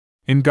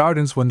 In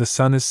gardens when the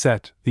sun is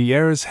set, the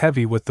air is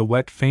heavy with the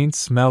wet faint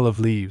smell of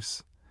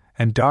leaves,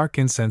 and dark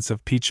incense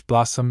of peach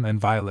blossom and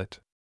violet.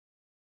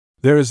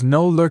 There is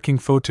no lurking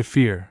foe to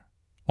fear,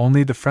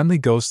 only the friendly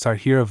ghosts are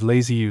here of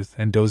lazy youth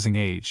and dozing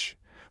age,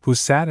 who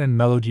sat and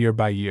mellowed year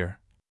by year,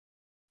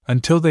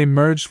 until they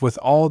merged with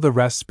all the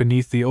rest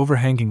beneath the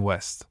overhanging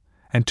west,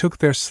 and took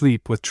their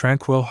sleep with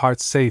tranquil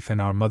hearts safe in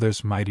our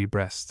mother's mighty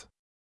breast.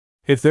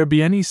 If there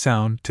be any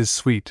sound, 'tis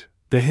sweet,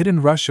 the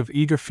hidden rush of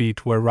eager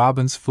feet where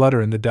robins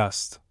flutter in the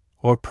dust,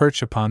 or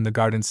perch upon the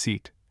garden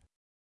seat.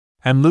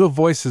 And little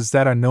voices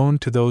that are known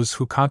to those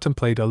who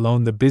contemplate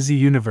alone the busy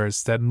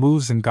universe that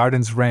moves in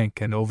gardens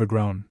rank and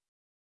overgrown.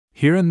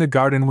 Here in the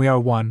garden we are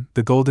one,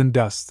 the golden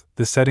dust,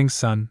 the setting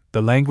sun,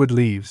 the languid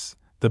leaves,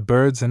 the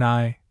birds and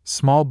I,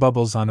 small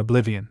bubbles on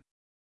oblivion.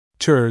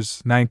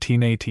 Tours,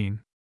 1918.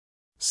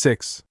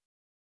 6.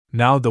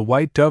 Now the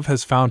white dove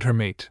has found her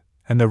mate,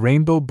 and the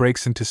rainbow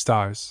breaks into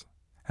stars,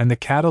 and the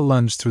cattle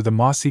lunge through the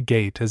mossy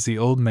gate as the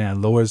old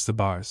man lowers the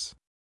bars.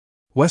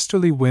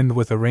 Westerly wind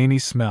with a rainy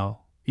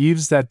smell,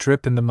 eaves that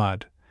drip in the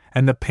mud,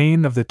 and the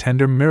pain of the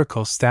tender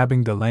miracle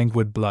stabbing the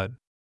languid blood.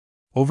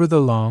 Over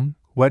the long,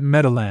 wet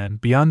meadowland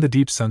beyond the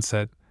deep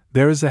sunset,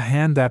 there is a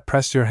hand that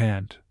pressed your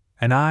hand,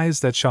 and eyes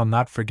that shall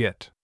not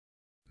forget.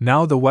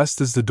 Now the west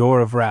is the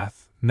door of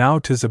wrath, now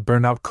 'tis a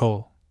burnt-out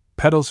coal,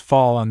 petals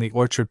fall on the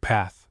orchard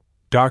path,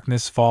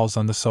 darkness falls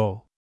on the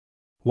soul.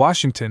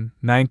 Washington,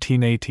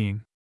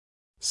 1918.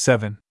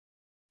 7.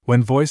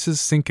 When voices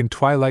sink in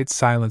twilight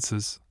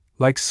silences,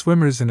 like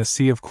swimmers in a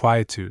sea of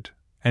quietude,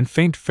 and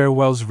faint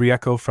farewells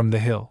re-echo from the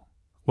hill,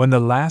 when the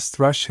last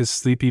thrush his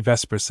sleepy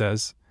vesper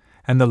says,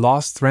 and the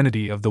lost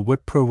threnody of the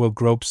whippoorwill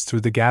gropes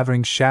through the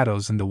gathering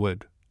shadows in the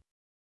wood.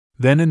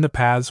 Then in the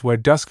paths where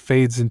dusk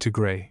fades into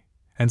gray,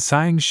 and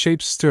sighing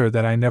shapes stir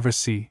that I never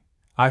see,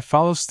 I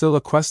follow still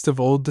a quest of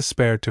old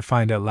despair to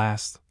find at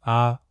last,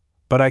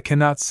 but I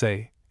cannot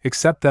say,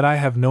 except that I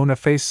have known a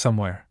face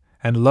somewhere,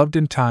 and loved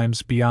in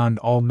times beyond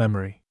all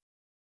memory.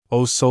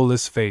 O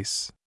soulless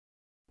face!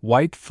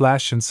 White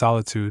flash in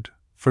solitude,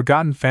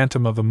 forgotten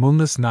phantom of a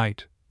moonless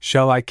night,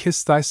 Shall I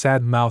kiss thy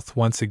sad mouth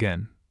once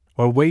again,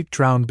 or wait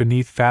drowned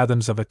beneath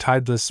fathoms of a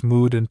tideless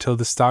mood until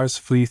the stars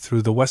flee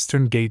through the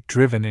western gate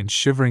driven in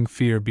shivering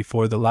fear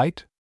before the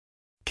light?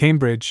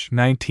 Cambridge,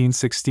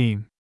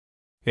 1916.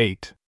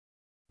 8.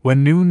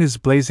 When noon is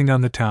blazing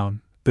on the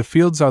town, the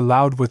fields are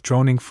loud with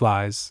droning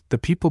flies, the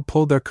people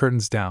pull their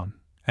curtains down,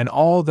 and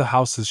all the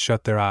houses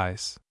shut their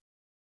eyes.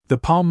 The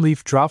palm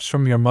leaf drops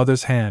from your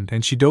mother's hand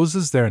and she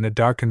dozes there in a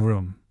darkened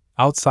room.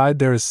 Outside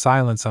there is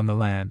silence on the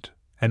land,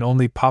 and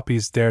only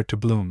poppies dare to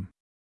bloom.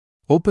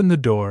 Open the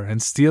door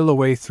and steal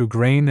away through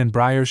grain and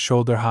briars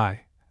shoulder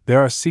high.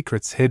 There are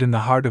secrets hid in the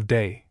heart of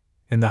day,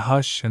 in the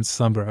hush and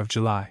slumber of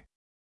July.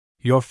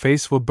 Your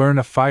face will burn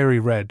a fiery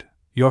red,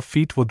 your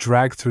feet will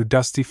drag through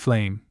dusty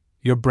flame,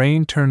 your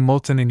brain turn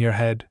molten in your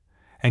head,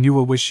 and you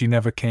will wish she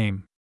never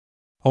came.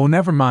 Oh,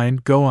 never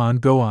mind, go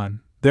on,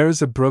 there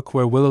is a brook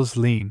where willows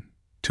lean,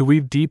 to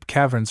weave deep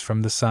caverns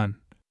from the sun.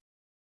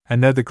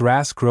 And there the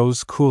grass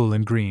grows cool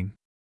and green.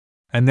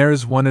 And there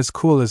is one as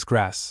cool as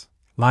grass,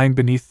 lying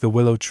beneath the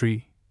willow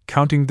tree,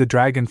 counting the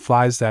dragon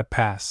flies that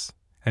pass,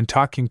 and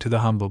talking to the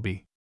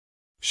humblebee.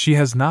 She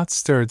has not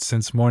stirred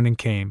since morning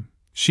came,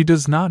 she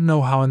does not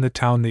know how in the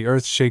town the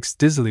earth shakes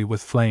dizzily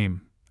with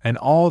flame, and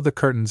all the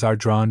curtains are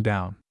drawn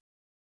down.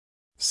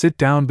 Sit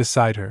down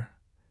beside her,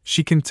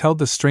 she can tell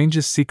the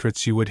strangest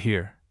secrets you would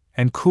hear,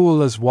 and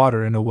cool as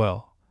water in a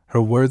well,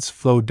 her words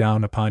flow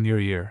down upon your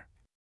ear.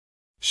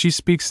 She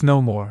speaks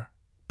no more,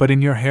 but in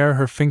your hair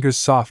her fingers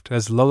soft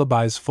as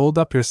lullabies fold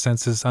up your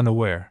senses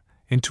unaware,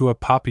 into a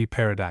poppy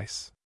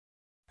paradise.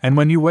 And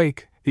when you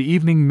wake, the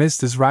evening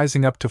mist is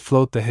rising up to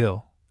float the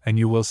hill, and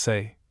you will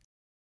say,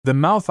 "The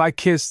mouth I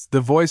kissed,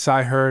 the voice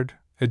I heard,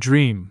 a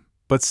dream,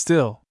 but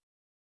still."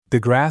 The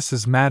grass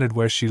is matted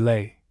where she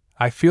lay,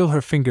 I feel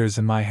her fingers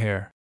in my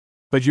hair.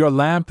 But your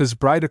lamp is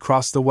bright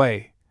across the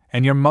way,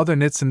 and your mother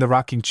knits in the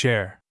rocking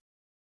chair.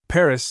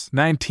 Paris,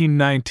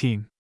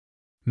 1919.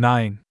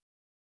 9.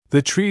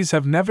 The trees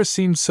have never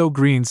seemed so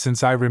green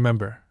since I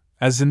remember,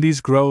 as in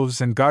these groves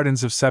and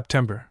gardens of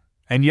September,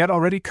 and yet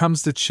already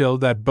comes the chill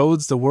that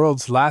bodes the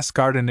world's last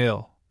garden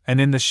ill,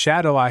 and in the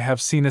shadow I have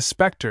seen a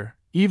spectre,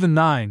 even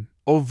 9,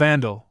 O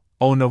vandal,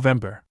 O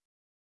November.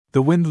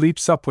 The wind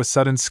leaps up with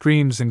sudden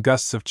screams and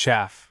gusts of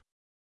chaff.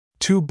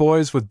 Two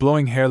boys with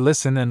blowing hair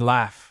listen and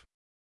laugh.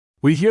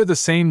 We hear the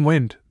same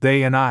wind,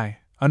 they and I,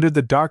 under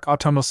the dark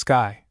autumnal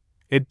sky.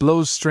 It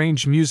blows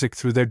strange music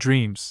through their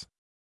dreams.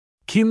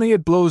 Keenly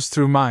it blows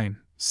through mine,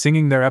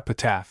 singing their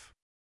epitaph.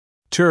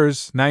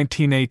 Tours,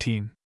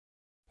 1918.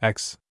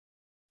 X.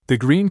 The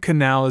green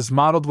canal is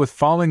mottled with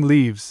falling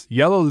leaves,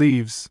 yellow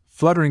leaves,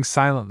 fluttering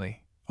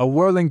silently. A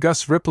whirling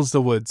gust ripples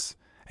the woods,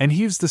 and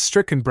heaves the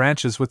stricken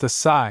branches with a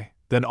sigh,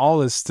 then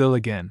all is still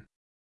again.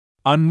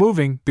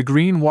 Unmoving, the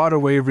green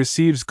waterway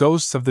receives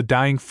ghosts of the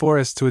dying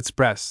forest to its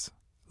breast.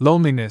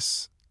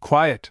 Loneliness,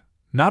 quiet,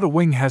 not a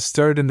wing has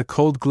stirred in the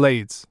cold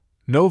glades,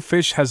 no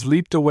fish has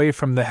leaped away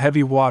from the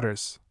heavy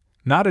waters,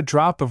 not a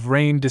drop of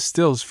rain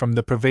distills from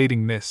the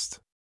pervading mist.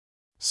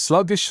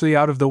 Sluggishly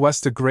out of the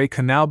west a grey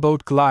canal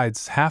boat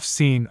glides, half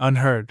seen,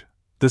 unheard.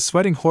 The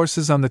sweating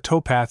horses on the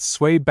towpath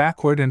sway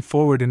backward and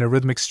forward in a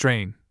rhythmic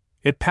strain.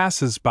 It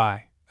passes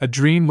by, a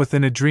dream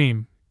within a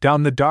dream,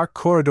 down the dark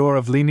corridor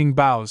of leaning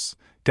boughs,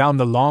 down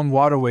the long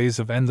waterways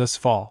of endless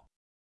fall.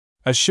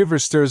 A shiver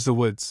stirs the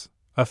woods,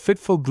 a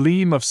fitful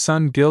gleam of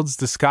sun gilds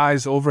the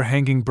sky's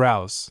overhanging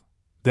brows,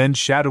 then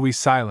shadowy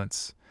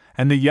silence,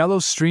 and the yellow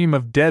stream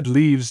of dead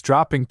leaves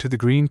dropping to the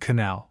green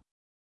canal.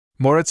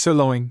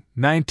 Moritz-Erlowing,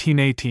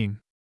 1918.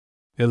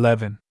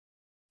 11.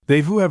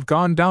 They who have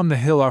gone down the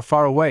hill are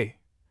far away.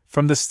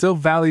 From the still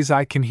valleys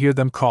I can hear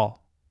them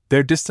call.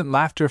 Their distant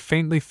laughter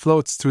faintly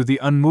floats through the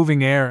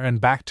unmoving air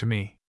and back to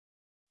me.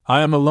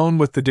 I am alone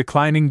with the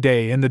declining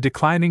day in the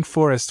declining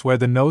forest where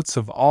the notes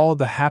of all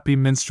the happy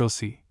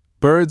minstrelsy,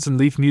 birds and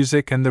leaf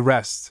music and the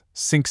rest,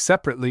 sink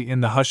separately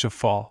in the hush of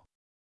fall.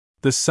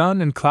 The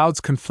sun and clouds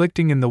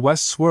conflicting in the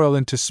west swirl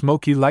into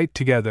smoky light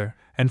together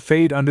and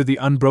fade under the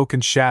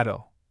unbroken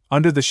shadow,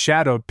 under the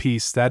shadowed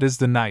peace that is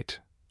the night,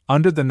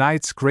 under the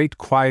night's great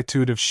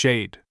quietude of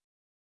shade.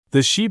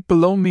 The sheep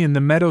below me in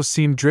the meadow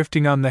seem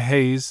drifting on the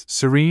haze,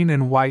 serene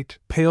and white,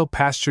 pale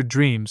pastured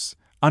dreams,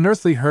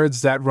 unearthly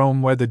herds that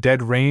roam where the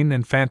dead rain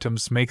and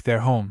phantoms make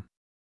their home.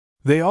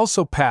 They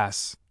also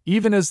pass,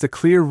 even as the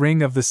clear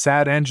ring of the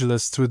sad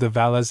Angelus through the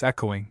valleys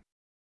echoing.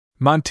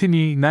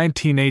 Montigny,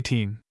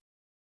 1918.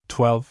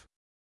 12.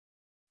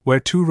 Where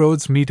two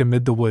roads meet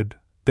amid the wood,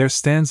 there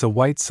stands a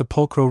white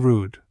sepulchre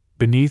rude,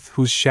 beneath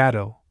whose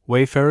shadow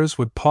wayfarers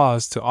would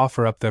pause to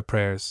offer up their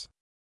prayers.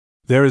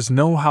 There is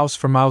no house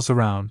for miles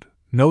around,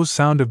 no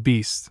sound of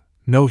beast,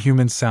 no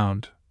human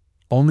sound,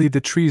 only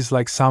the trees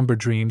like somber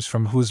dreams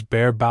from whose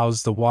bare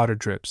boughs the water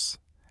drips,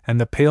 and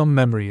the pale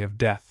memory of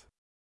death.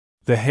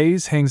 The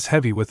haze hangs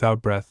heavy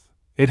without breath,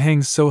 it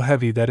hangs so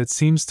heavy that it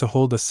seems to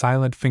hold a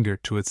silent finger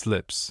to its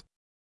lips.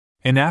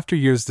 In after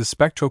years the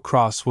spectral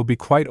cross will be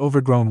quite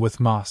overgrown with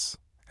moss,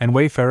 and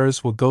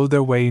wayfarers will go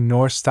their way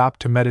nor stop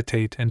to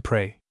meditate and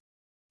pray.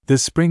 The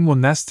spring will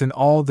nest in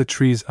all the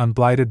trees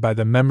unblighted by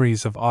the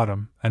memories of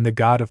autumn and the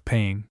god of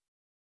pain.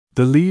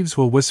 The leaves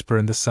will whisper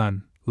in the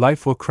sun,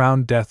 life will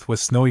crown death with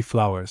snowy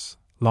flowers,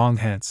 long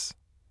hence.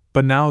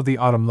 But now the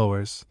autumn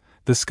lowers,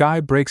 the sky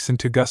breaks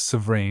into gusts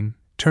of rain,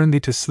 turn thee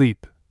to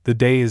sleep, the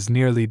day is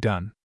nearly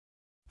done.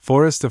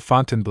 Forest of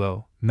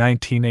Fontainebleau,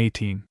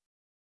 1918.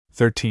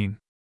 13.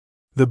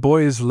 The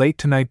boy is late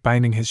tonight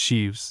binding his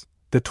sheaves,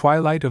 the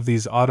twilight of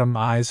these autumn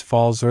eyes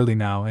falls early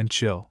now and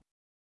chill.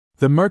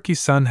 The murky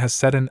sun has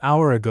set an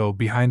hour ago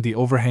behind the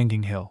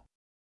overhanging hill.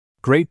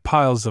 Great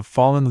piles of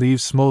fallen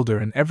leaves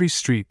smolder in every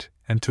street,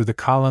 and through the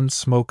columned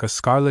smoke a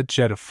scarlet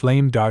jet of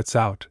flame darts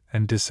out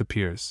and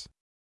disappears.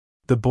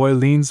 The boy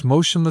leans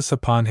motionless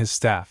upon his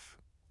staff,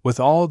 with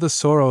all the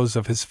sorrows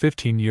of his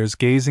 15 years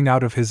gazing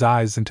out of his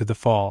eyes into the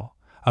fall,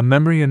 a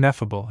memory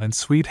ineffable and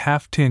sweet,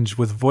 half tinged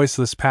with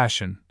voiceless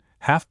passion,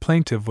 half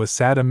plaintive with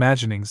sad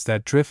imaginings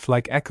that drift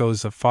like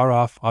echoes of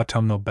far-off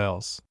autumnal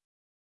bells.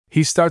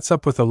 He starts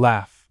up with a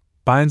laugh,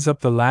 binds up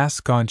the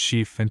last gaunt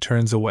sheaf and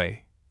turns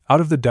away. Out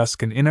of the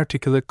dusk an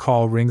inarticulate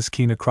call rings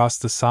keen across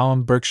the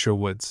solemn Berkshire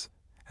woods,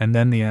 and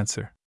then the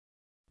answer.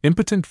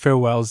 Impotent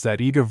farewells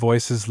that eager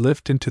voices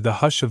lift into the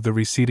hush of the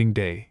receding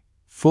day.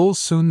 Full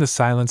soon the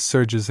silence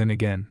surges in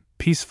again,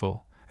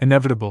 peaceful,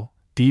 inevitable,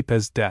 deep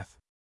as death.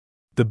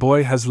 The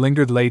boy has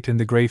lingered late in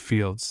the grey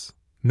fields,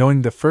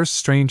 knowing the first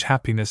strange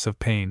happiness of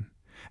pain,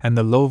 and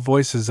the low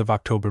voices of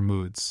October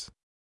moods.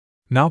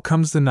 Now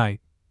comes the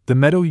night, the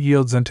meadow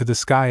yields unto the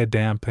sky a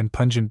damp and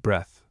pungent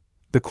breath.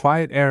 The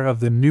quiet air of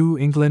the New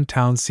England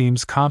town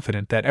seems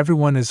confident that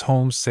everyone is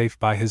home safe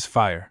by his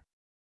fire.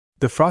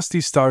 The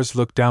frosty stars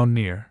look down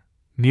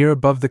near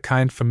above the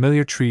kind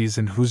familiar trees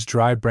in whose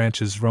dry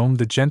branches roam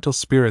the gentle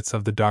spirits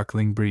of the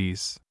darkling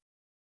breeze.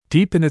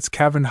 Deep in its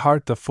cavern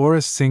heart the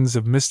forest sings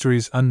of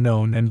mysteries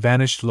unknown and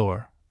vanished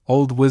lore,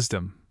 old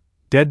wisdom,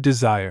 dead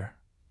desire,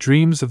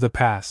 dreams of the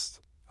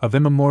past, of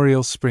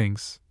immemorial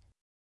springs.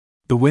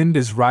 The wind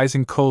is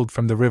rising cold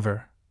from the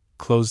river,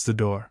 close the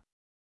door.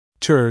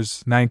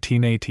 Tours,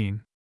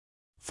 1918.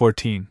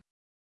 14.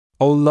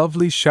 O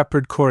lovely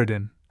shepherd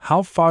Corydon,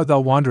 how far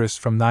thou wanderest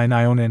from thine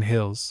Ionian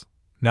hills!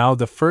 Now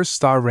the first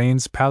star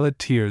rains pallid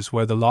tears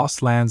where the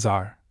lost lands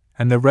are,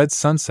 and the red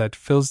sunset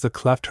fills the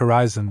cleft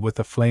horizon with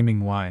a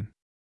flaming wine.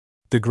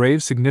 The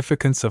grave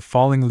significance of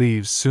falling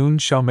leaves soon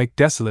shall make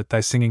desolate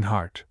thy singing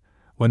heart,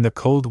 when the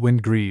cold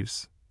wind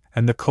grieves,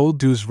 and the cold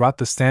dews rot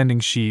the standing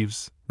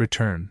sheaves.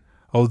 Return,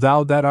 O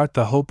thou that art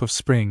the hope of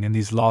spring in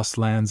these lost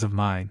lands of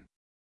mine.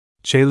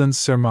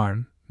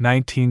 Chalons-sur-Marne,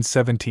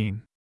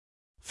 1917.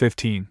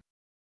 15.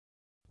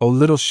 O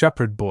little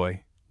shepherd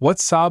boy, what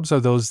sobs are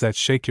those that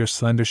shake your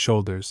slender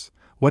shoulders?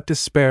 What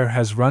despair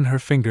has run her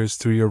fingers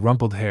through your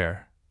rumpled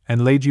hair,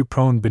 and laid you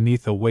prone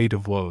beneath a weight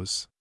of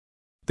woes?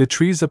 The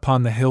trees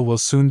upon the hill will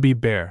soon be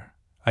bare,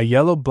 a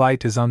yellow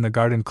blight is on the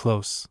garden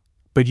close,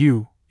 but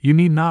you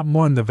need not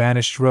mourn the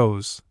vanished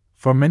rose,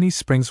 for many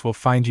springs will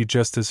find you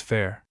just as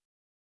fair.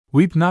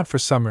 Weep not for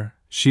summer,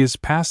 she is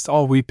past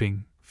all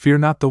weeping, fear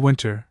not the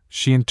winter,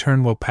 she in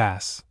turn will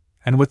pass,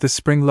 and with the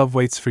spring love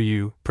waits for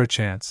you,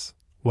 perchance,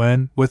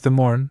 when, with the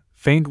morn,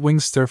 faint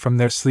wings stir from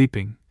their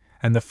sleeping,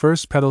 and the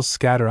first petals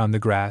scatter on the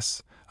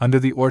grass, under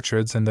the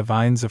orchards and the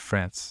vines of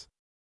France.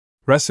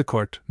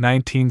 Ressicourt,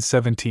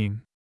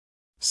 1917.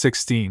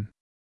 16.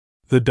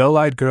 The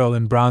dull-eyed girl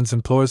in bronze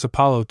implores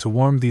Apollo to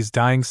warm these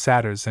dying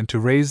satyrs and to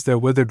raise their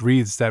withered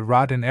wreaths that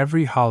rot in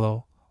every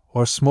hollow,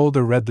 or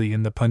smolder redly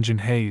in the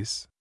pungent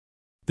haze.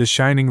 The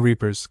shining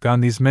reapers, gone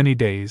these many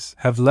days,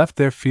 have left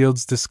their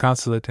fields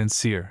disconsolate and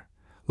sere,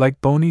 like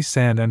bony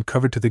sand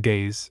uncovered to the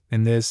gaze,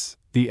 in this,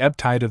 the ebb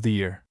tide of the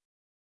year.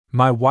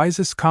 My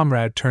wisest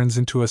comrade turns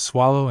into a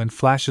swallow and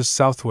flashes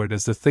southward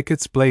as the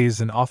thickets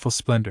blaze in awful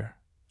splendor.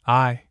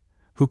 I,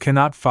 who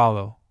cannot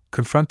follow,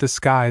 confront the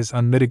sky's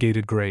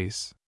unmitigated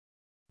grays.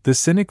 The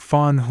cynic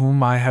faun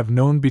whom I have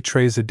known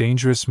betrays a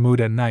dangerous mood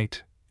at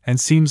night, and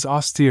seems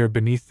austere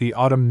beneath the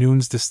autumn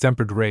noon's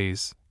distempered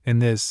rays, in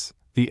this,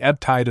 the ebb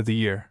tide of the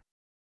year.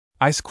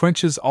 Ice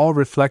quenches all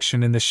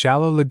reflection in the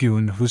shallow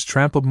lagoon whose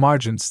trampled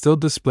margin still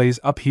displays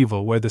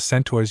upheaval where the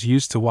centaurs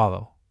used to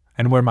wallow,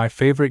 and where my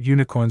favorite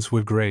unicorns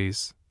would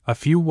graze. A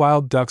few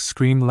wild ducks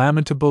scream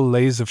lamentable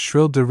lays of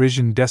shrill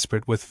derision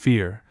desperate with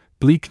fear,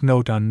 bleak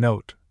note on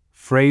note,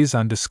 phrase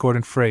on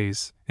discordant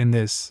phrase, in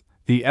this,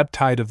 the ebb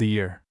tide of the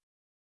year.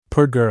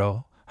 Poor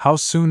girl, how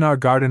soon our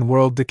garden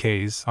world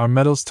decays, our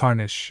meadows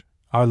tarnish,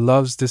 our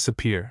loves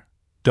disappear.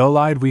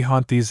 Dull-eyed we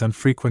haunt these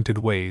unfrequented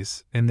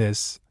ways, in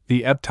this,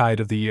 the ebb tide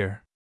of the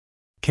year.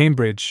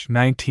 Cambridge,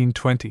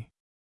 1920.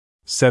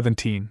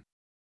 17.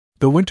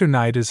 The winter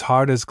night is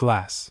hard as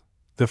glass,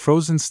 the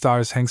frozen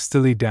stars hang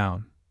stilly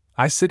down,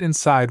 I sit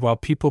inside while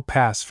people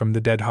pass from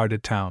the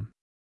dead-hearted town.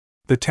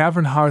 The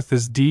tavern hearth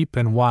is deep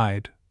and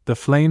wide, the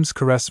flames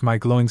caress my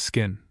glowing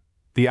skin,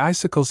 the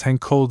icicles hang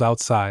cold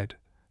outside,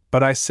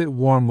 but I sit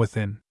warm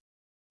within.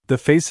 The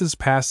faces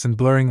pass in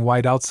blurring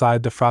white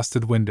outside the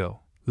frosted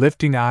window,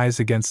 lifting eyes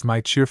against my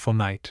cheerful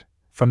night,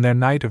 from their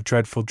night of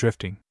dreadful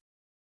drifting.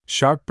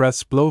 Sharp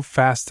breaths blow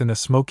fast in a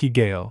smoky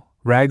gale,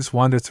 rags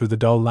wander through the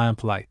dull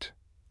lamplight.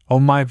 Oh,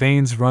 my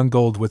veins run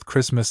gold with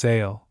Christmas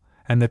ale,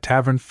 and the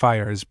tavern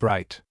fire is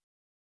bright.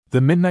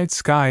 The midnight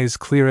sky is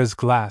clear as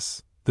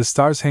glass, the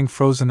stars hang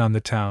frozen on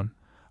the town.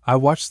 I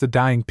watch the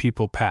dying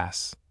people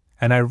pass,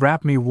 and I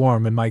wrap me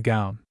warm in my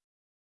gown.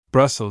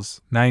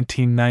 Brussels,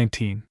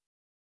 1919.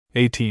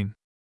 18.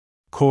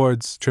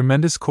 Chords,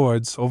 tremendous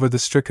chords, over the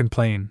stricken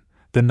plain.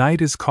 The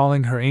night is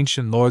calling her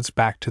ancient lords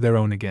back to their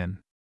own again.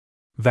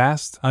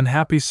 Vast,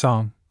 unhappy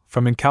song,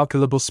 from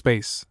incalculable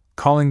space,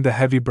 calling the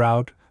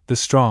heavy-browed, the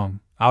strong,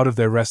 out of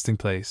their resting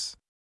place.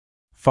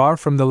 Far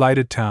from the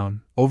lighted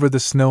town, over the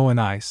snow and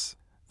ice,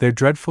 their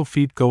dreadful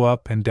feet go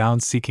up and down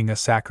seeking a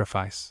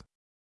sacrifice.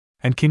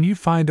 And can you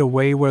find a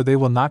way where they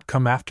will not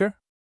come after?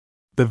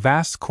 The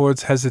vast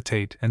chords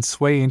hesitate and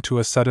sway into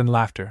a sudden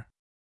laughter.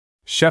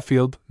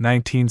 Sheffield,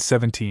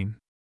 1917.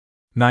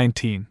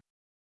 19.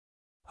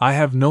 I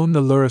have known the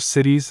lure of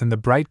cities and the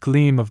bright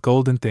gleam of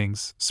golden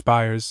things,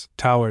 spires,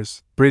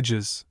 towers,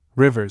 bridges,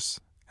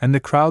 rivers, and the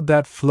crowd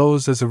that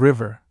flows as a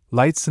river,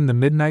 lights in the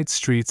midnight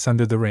streets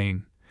under the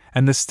rain,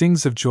 and the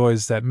stings of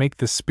joys that make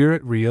the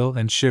spirit reel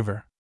and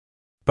shiver.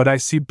 But I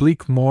see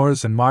bleak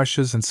moors and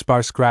marshes and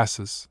sparse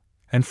grasses,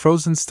 and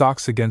frozen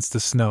stalks against the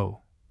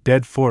snow,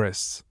 dead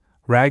forests,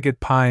 ragged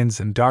pines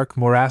and dark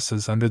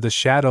morasses under the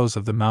shadows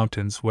of the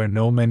mountains where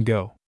no men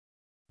go.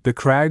 The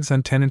crags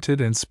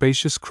untenanted and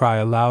spacious cry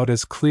aloud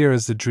as clear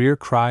as the drear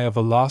cry of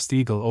a lost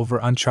eagle over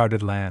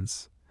uncharted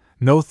lands.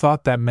 No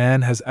thought that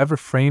man has ever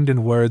framed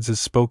in words is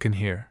spoken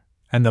here,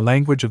 and the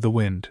language of the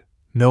wind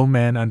no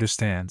man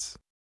understands.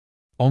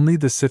 Only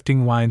the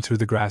sifting wine through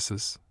the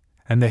grasses,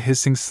 and the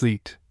hissing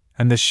sleet,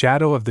 and the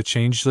shadow of the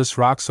changeless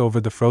rocks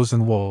over the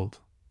frozen wold,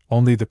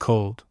 only the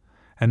cold,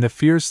 and the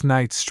fierce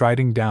night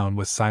striding down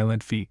with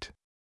silent feet.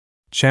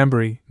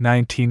 Chambéry,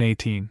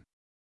 1918.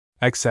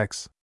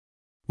 XX.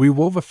 We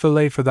wove a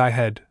fillet for thy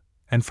head,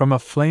 and from a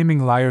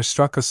flaming lyre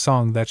struck a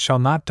song that shall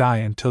not die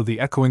until the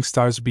echoing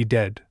stars be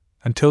dead,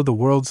 until the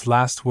world's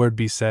last word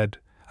be said,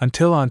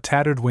 until on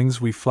tattered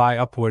wings we fly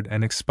upward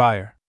and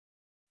expire.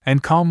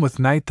 And calm with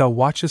night thou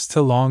watchest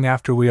till long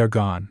after we are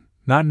gone,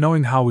 not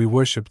knowing how we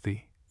worship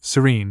thee,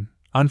 serene,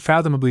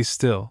 unfathomably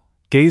still,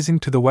 gazing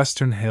to the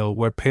western hill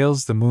where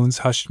pales the moon's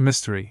hushed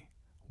mystery,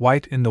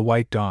 white in the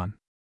white dawn.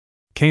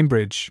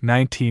 Cambridge,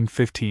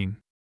 1915.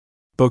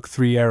 Book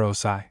 3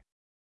 Eros I.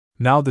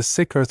 Now the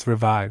sick earth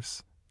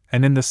revives,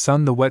 and in the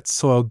sun the wet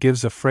soil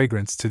gives a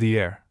fragrance to the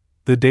air.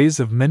 The days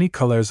of many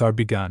colors are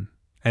begun,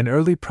 and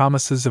early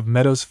promises of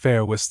meadows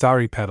fair with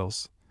starry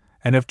petals,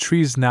 and of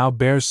trees now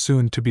bare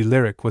soon to be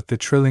lyric with the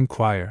trilling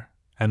choir,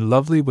 and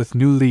lovely with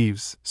new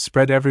leaves,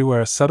 spread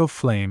everywhere a subtle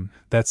flame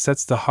that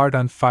sets the heart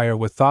on fire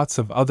with thoughts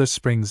of other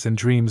springs and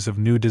dreams of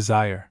new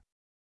desire.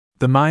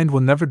 The mind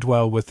will never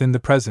dwell within the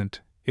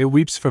present, it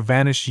weeps for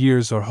vanished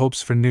years or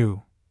hopes for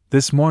new.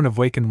 This morn of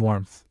wakened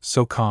warmth,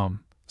 so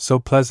calm, so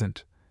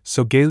pleasant,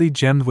 so gaily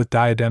gemmed with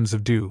diadems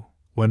of dew,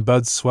 when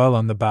buds swell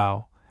on the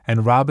bough,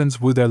 and robins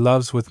woo their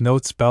loves with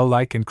notes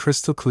bell-like and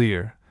crystal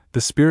clear,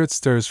 the spirit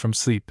stirs from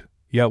sleep,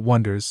 yet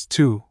wonders,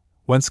 too,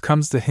 whence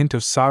comes the hint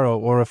of sorrow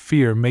or of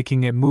fear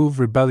making it move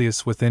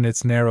rebellious within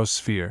its narrow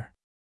sphere.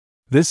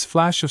 This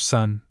flash of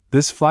sun,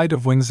 this flight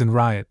of wings in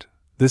riot,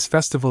 this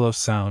festival of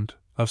sound,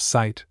 of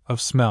sight, of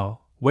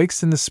smell,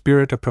 wakes in the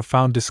spirit a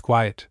profound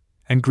disquiet,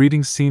 and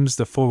greeting seems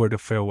the forward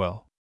of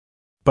farewell.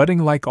 Budding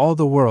like all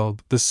the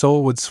world, the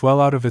soul would swell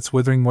out of its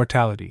withering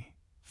mortality,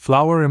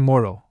 flower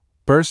immortal,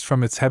 burst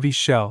from its heavy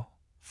shell,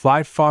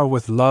 fly far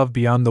with love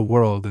beyond the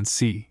world and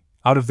sea,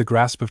 out of the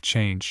grasp of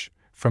change,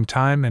 from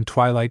time and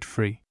twilight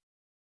free.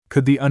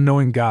 Could the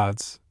unknowing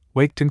gods,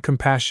 waked in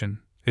compassion,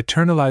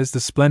 eternalize the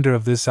splendor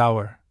of this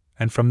hour,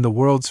 and from the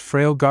world's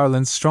frail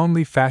garlands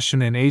strongly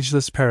fashion an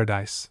ageless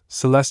paradise,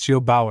 celestial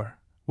bower,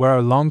 where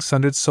our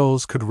long-sundered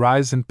souls could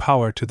rise in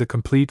power to the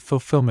complete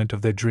fulfillment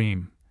of their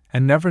dream,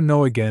 and never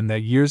know again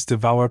that years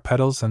devour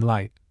petals and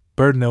light,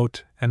 bird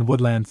note and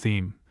woodland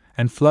theme,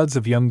 and floods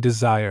of young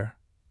desire,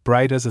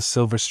 bright as a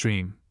silver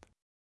stream.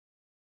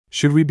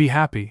 Should we be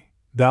happy,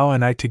 thou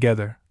and I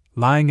together,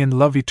 lying in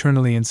love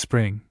eternally in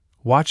spring,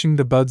 watching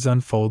the buds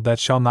unfold that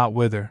shall not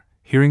wither,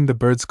 hearing the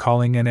birds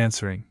calling and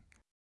answering,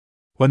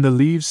 when the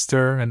leaves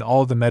stir and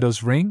all the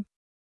meadows ring?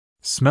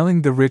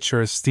 Smelling the rich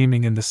earth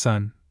steaming in the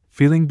sun,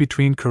 feeling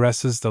between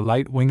caresses the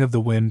light wing of the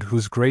wind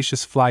whose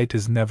gracious flight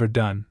is never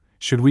done,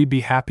 should we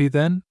be happy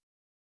then?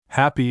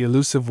 Happy,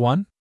 elusive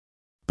one?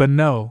 But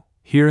no,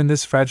 here in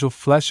this fragile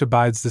flesh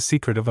abides the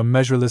secret of a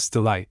measureless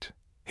delight.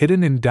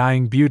 Hidden in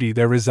dying beauty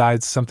there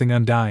resides something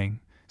undying,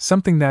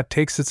 something that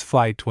takes its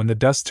flight when the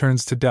dust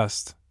turns to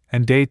dust,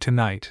 and day to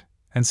night,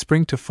 and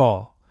spring to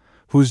fall,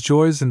 whose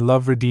joys and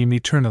love redeem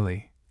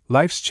eternally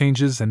life's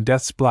changes and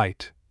death's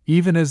blight,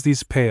 even as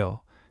these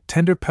pale,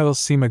 tender petals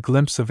seem a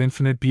glimpse of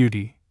infinite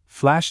beauty,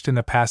 flashed in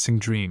a passing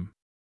dream.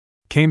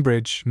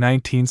 Cambridge,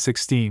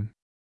 1916.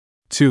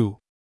 2.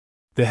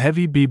 The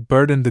heavy bee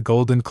burdened the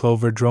golden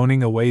clover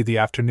droning away the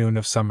afternoon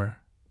of summer.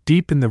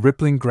 Deep in the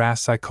rippling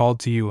grass I called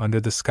to you under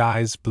the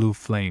sky's blue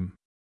flame.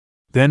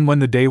 Then when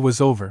the day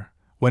was over,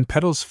 when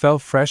petals fell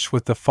fresh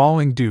with the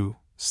falling dew,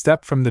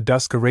 stepped from the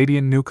dusk a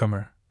radiant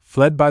newcomer,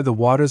 fled by the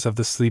waters of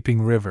the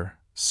sleeping river,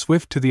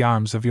 swift to the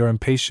arms of your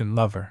impatient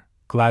lover,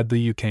 gladly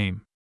you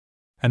came.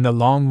 and the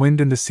long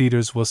wind in the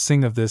cedars will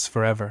sing of this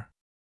forever.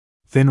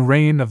 Thin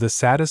rain of the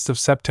saddest of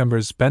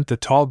Septembers bent the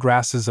tall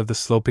grasses of the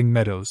sloping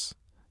meadows,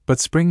 but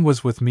spring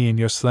was with me in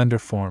your slender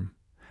form,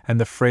 and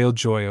the frail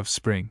joy of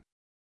spring.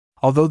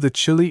 Although the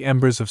chilly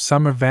embers of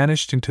summer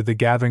vanished into the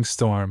gathering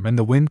storm and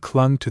the wind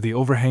clung to the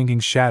overhanging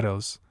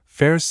shadows,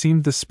 fair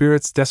seemed the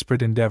spirit's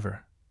desperate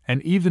endeavor,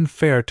 and even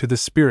fair to the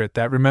spirit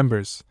that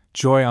remembers,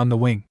 joy on the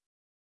wing.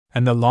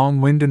 And the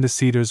long wind in the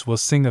cedars will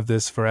sing of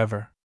this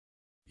forever.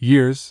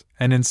 Years,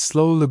 and in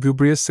slow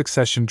lugubrious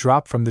succession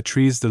drop from the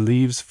trees the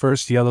leaves'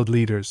 first yellowed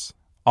leaders.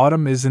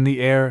 Autumn is in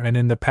the air and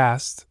in the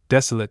past,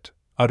 desolate,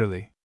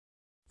 utterly.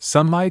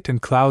 Sunlight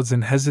and clouds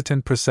in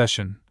hesitant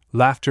procession,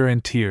 laughter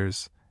and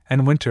tears,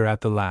 and winter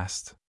at the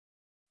last.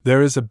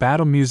 There is a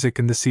battle music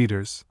in the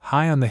cedars,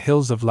 high on the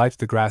hills of life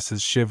the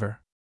grasses shiver.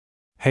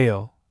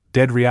 Hail,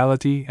 dead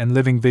reality and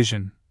living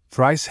vision,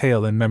 thrice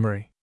hail in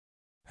memory.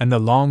 And the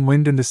long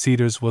wind in the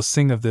cedars will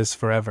sing of this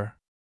forever.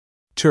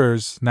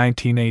 Tours,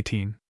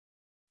 1918.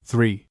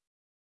 3.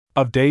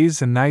 Of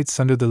days and nights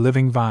under the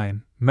living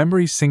vine,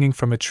 memory singing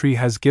from a tree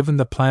has given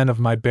the plan of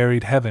my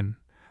buried heaven,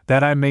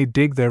 that I may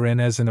dig therein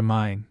as in a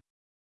mine.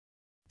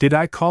 Did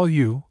I call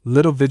you,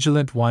 little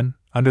vigilant one,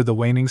 under the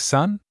waning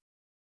sun?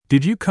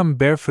 Did you come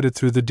barefooted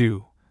through the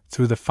dew,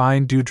 through the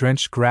fine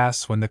dew-drenched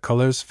grass when the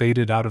colors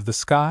faded out of the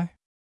sky?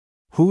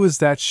 Who is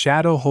that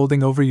shadow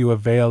holding over you a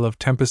veil of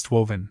tempest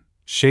woven,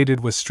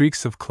 shaded with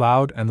streaks of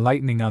cloud and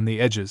lightning on the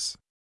edges?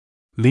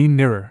 Lean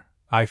nearer,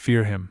 I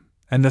fear him,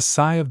 and the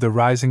sigh of the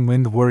rising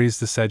wind worries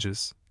the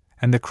sedges,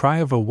 and the cry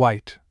of a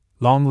white,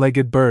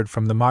 long-legged bird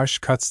from the marsh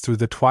cuts through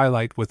the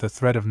twilight with a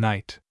thread of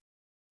night.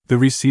 The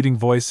receding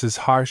voice is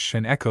harsh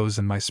and echoes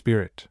in my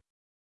spirit.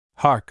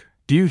 Hark,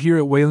 do you hear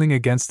it wailing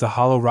against the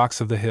hollow rocks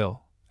of the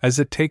hill, as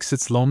it takes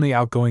its lonely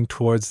outgoing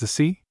towards the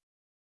sea?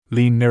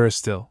 Lean nearer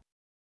still.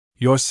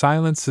 Your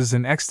silence is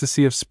an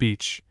ecstasy of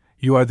speech,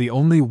 you are the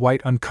only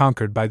white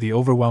unconquered by the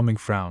overwhelming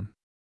frown.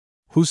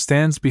 Who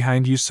stands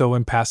behind you so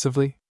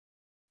impassively?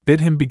 Bid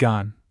him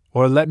begone,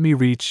 or let me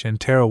reach and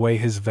tear away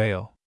his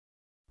veil.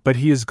 But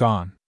he is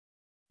gone.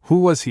 Who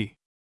was he?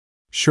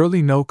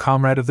 Surely no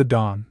comrade of the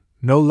dawn,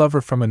 no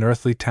lover from an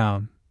earthly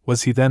town.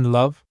 Was he then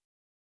love?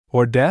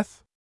 Or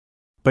death?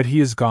 But he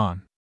is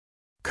gone.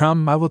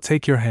 Come, I will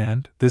take your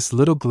hand, this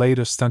little glade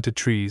of stunted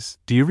trees,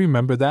 do you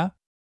remember that?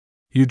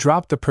 You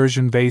dropped the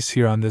Persian vase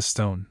here on this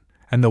stone,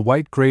 and the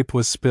white grape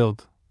was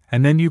spilled,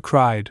 and then you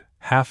cried,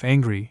 half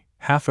angry,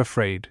 half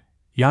afraid.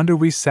 Yonder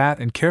we sat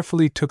and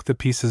carefully took the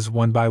pieces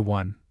one by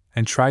one,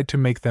 and tried to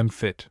make them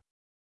fit.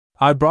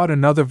 I brought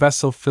another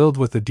vessel filled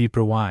with a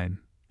deeper wine,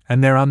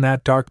 and there on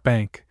that dark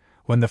bank,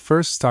 when the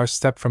first star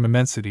stepped from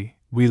immensity,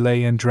 we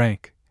lay and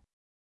drank.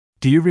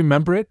 Do you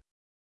remember it?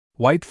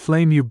 White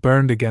flame you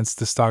burned against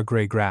the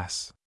star-gray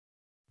grass.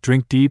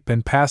 Drink deep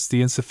and pass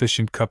the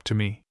insufficient cup to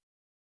me.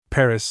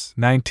 Paris,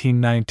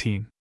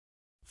 1919.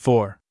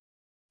 4.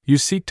 You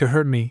seek to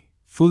hurt me,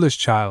 foolish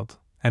child,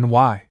 and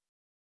why?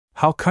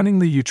 How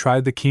cunningly you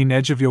tried the keen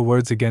edge of your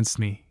words against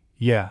me,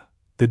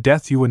 the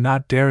death you would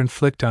not dare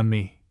inflict on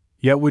me,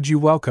 yet would you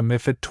welcome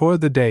if it tore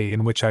the day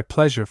in which I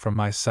pleasure from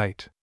my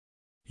sight.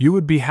 You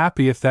would be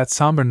happy if that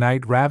somber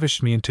night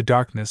ravished me into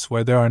darkness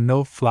where there are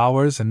no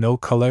flowers and no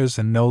colors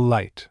and no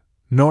light,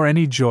 nor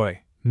any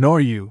joy, nor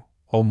you,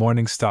 O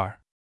morning star.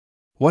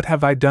 What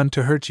have I done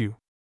to hurt you?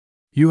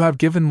 You have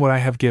given what I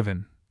have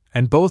given,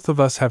 and both of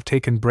us have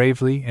taken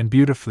bravely and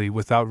beautifully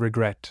without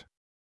regret.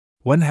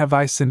 When have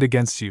I sinned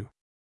against you?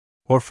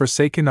 Or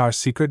forsaken our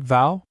secret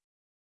vow?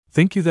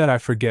 Think you that I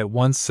forget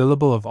one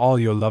syllable of all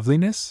your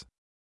loveliness?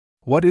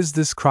 What is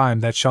this crime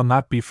that shall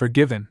not be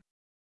forgiven?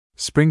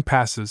 Spring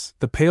passes,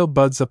 the pale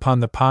buds upon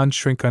the pond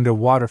shrink under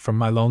water from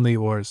my lonely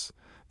oars,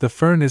 the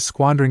fern is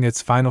squandering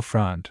its final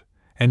frond,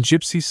 and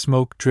gypsy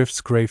smoke drifts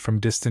gray from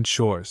distant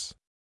shores.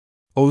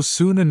 Oh,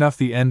 soon enough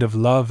the end of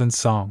love and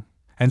song,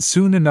 and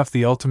soon enough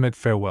the ultimate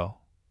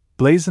farewell.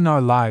 Blazon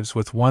our lives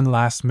with one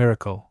last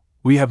miracle,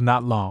 we have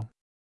not long.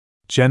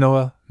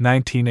 Genoa,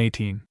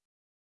 1918.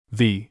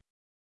 V.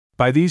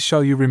 By these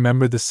shall you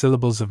remember the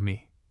syllables of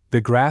me,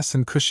 the grass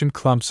and cushioned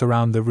clumps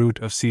around the root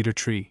of cedar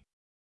tree.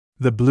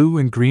 The blue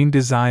and green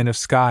design of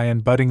sky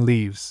and budding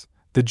leaves,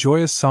 the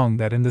joyous song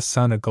that in the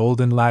sun a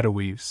golden ladder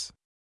weaves.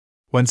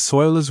 When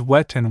soil is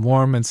wet and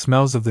warm and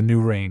smells of the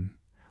new rain,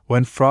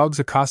 when frogs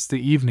accost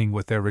the evening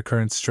with their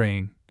recurrent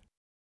strain,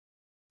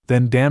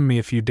 then damn me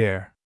if you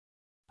dare.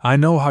 I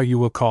know how you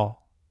will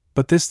call,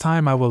 but this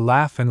time I will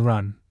laugh and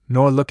run,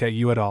 nor look at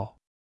you at all.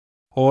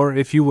 Or,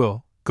 if you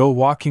will, go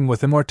walking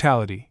with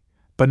immortality,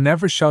 but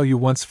never shall you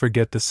once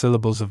forget the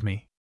syllables of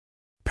me.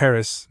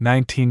 Paris,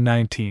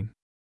 1919.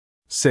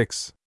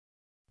 6.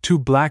 Two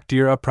black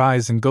deer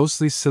uprise in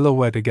ghostly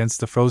silhouette against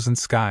the frozen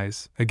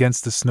skies,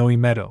 against the snowy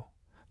meadow.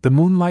 The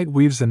moonlight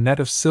weaves a net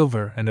of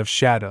silver and of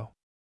shadow.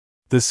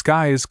 The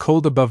sky is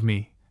cold above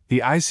me,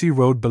 the icy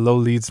road below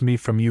leads me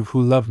from you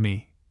who love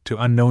me, to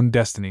unknown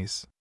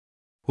destinies.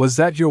 Was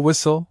that your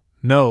whistle?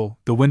 No,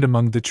 the wind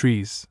among the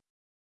trees.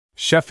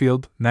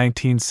 Sheffield,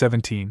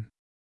 1917.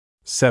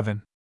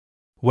 7.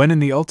 When in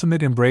the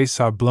ultimate embrace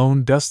our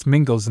blown dust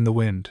mingles in the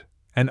wind,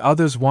 and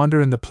others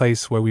wander in the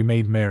place where we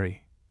made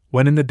merry.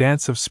 When in the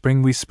dance of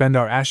spring we spend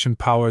our ashen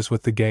powers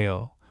with the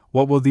gale,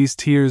 what will these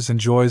tears and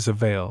joys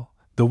avail?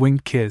 The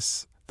winged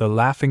kiss, the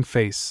laughing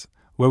face,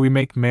 where we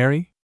make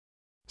merry?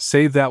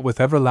 Save that with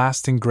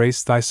everlasting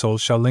grace thy soul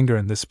shall linger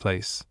in this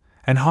place,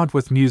 and haunt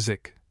with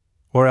music,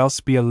 or else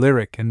be a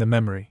lyric in the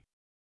memory.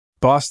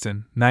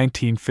 Boston,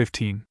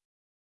 1915.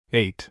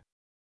 8.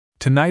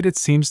 Tonight it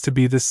seems to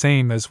be the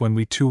same as when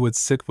we two would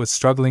sit with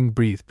struggling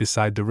breath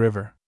beside the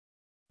river.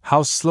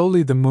 How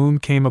slowly the moon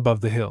came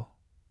above the hill,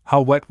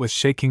 how wet with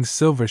shaking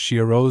silver she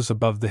arose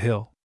above the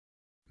hill.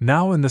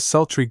 Now in the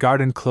sultry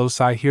garden close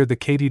I hear the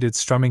katydid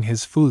strumming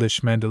his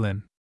foolish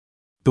mandolin.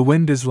 The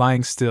wind is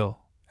lying still,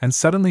 and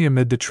suddenly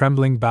amid the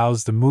trembling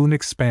boughs the moon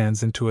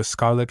expands into a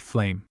scarlet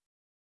flame.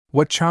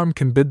 What charm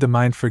can bid the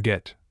mind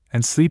forget,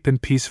 and sleep in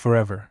peace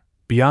forever,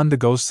 beyond the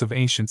ghosts of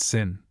ancient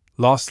sin,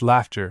 lost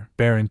laughter,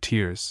 barren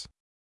tears?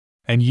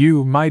 And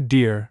you, my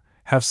dear,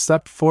 have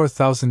slept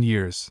 4,000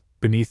 years,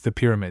 beneath the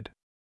pyramid.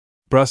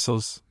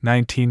 Brussels,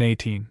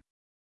 1918.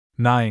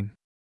 9.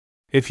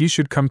 If you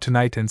should come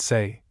tonight and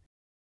say,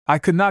 I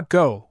could not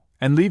go,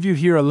 and leave you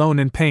here alone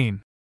in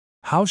pain,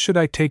 how should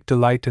I take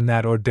delight in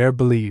that or dare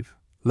believe,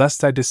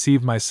 lest I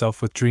deceive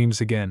myself with dreams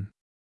again?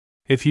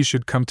 If you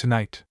should come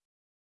tonight.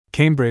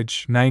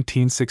 Cambridge,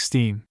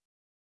 1916.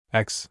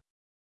 X.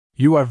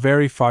 You are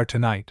very far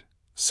tonight,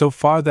 so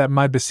far that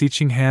my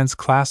beseeching hands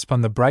clasp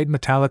on the bright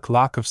metallic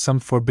lock of some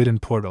forbidden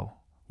portal,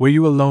 where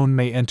you alone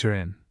may enter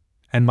in,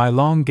 and my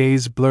long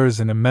gaze blurs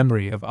in a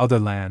memory of other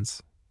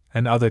lands,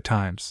 and other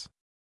times.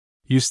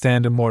 You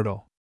stand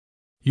immortal.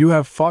 You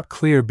have fought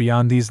clear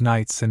beyond these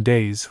nights and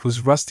days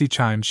whose rusty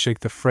chimes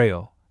shake the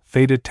frail,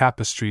 faded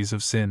tapestries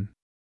of sin.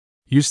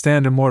 You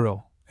stand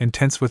immortal,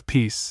 intense with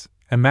peace,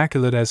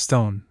 immaculate as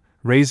stone,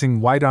 raising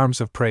white arms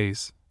of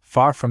praise,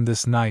 far from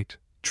this night,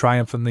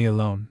 triumphantly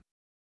alone.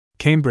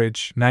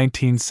 Cambridge,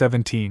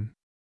 1917.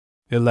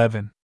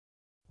 11.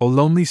 O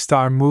lonely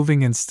star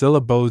moving in still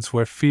abodes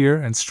where fear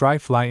and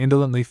strife lie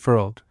indolently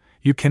furled,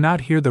 you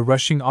cannot hear the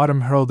rushing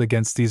autumn hurled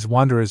against these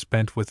wanderers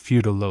bent with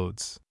futile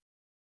loads.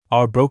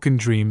 Our broken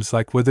dreams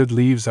like withered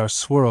leaves are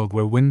swirled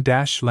where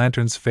wind-dashed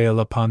lanterns fail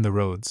upon the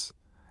roads,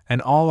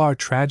 and all our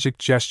tragic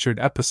gestured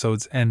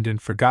episodes end in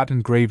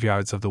forgotten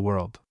graveyards of the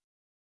world.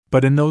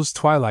 But in those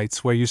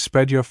twilights where you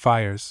spread your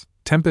fires,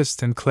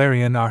 tempest and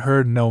clarion are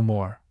heard no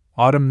more,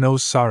 autumn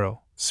knows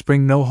sorrow,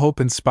 spring no hope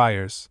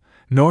inspires,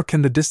 nor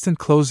can the distant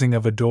closing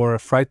of a door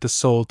affright the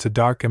soul to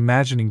dark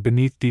imagining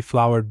beneath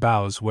deflowered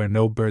boughs where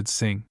no birds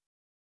sing.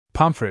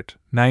 Pomfret,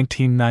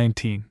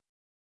 1919.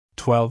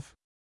 12.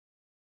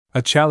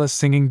 A chalice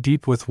singing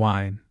deep with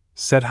wine,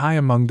 set high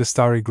among the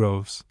starry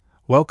groves,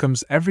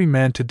 welcomes every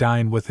man to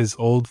dine with his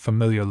old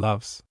familiar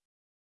loves.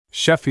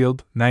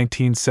 Sheffield,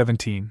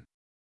 1917.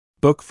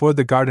 Book for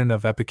the Garden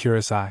of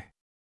Epicurus I.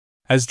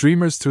 As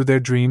dreamers through their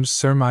dreams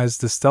surmise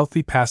the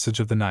stealthy passage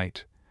of the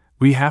night,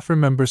 we half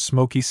remember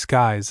smoky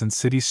skies and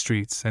city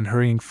streets and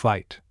hurrying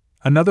flight,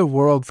 another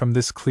world from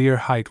this clear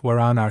height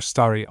whereon our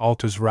starry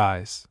altars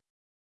rise.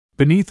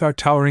 Beneath our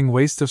towering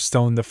waste of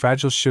stone the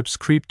fragile ships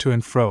creep to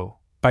and fro,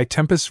 by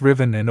tempests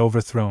riven and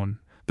overthrown,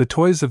 the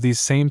toys of these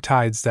same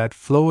tides that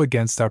flow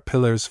against our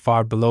pillars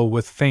far below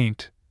with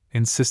faint,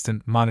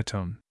 insistent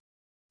monotone.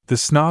 The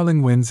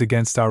snarling winds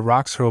against our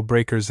rocks hurl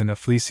breakers in a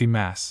fleecy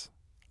mass,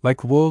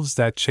 like wolves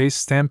that chase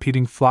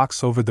stampeding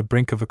flocks over the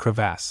brink of a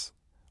crevasse,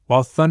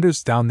 while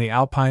thunders down the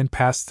alpine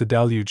pass the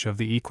deluge of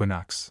the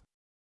equinox.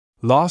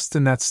 Lost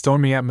in that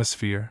stormy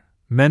atmosphere,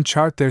 men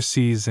chart their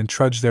seas and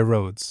trudge their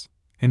roads.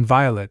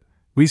 Inviolate,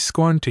 we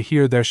scorn to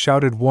hear their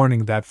shouted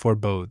warning that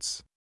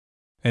forebodes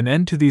an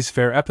end to these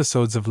fair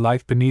episodes of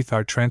life beneath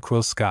our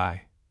tranquil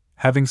sky.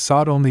 Having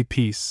sought only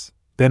peace,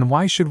 then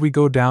why should we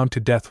go down to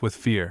death with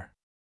fear?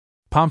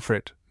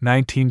 Pomfret,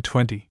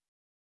 1920.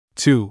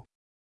 2.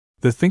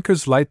 The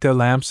thinkers light their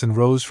lamps and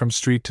rows from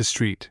street to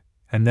street,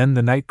 and then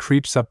the night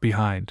creeps up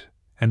behind,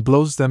 and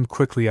blows them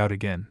quickly out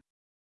again.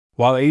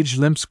 While age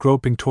limps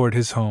groping toward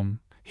his home,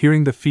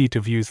 hearing the feet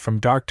of youth from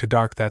dark to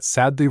dark that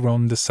sadly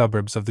roam the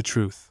suburbs of the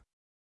truth.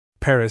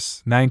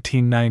 Paris,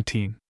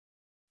 1919.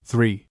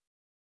 3.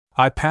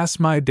 I pass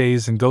my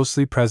days in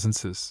ghostly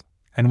presences,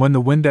 and when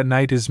the wind at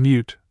night is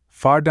mute,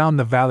 far down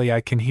the valley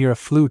I can hear a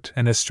flute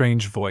and a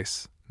strange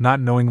voice, not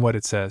knowing what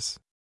it says.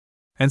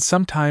 And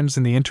sometimes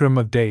in the interim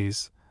of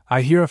days,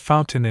 I hear a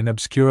fountain in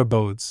obscure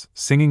abodes,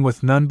 singing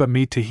with none but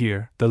me to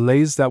hear, the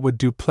lays that would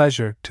do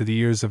pleasure to the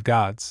ears of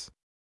gods.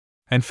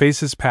 And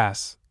faces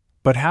pass,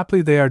 but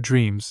haply they are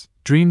dreams,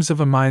 dreams of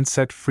a mind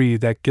set free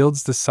that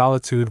gilds the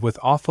solitude with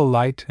awful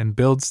light and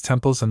builds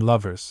temples and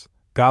lovers,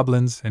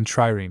 goblins and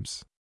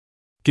triremes.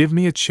 Give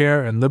me a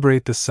chair and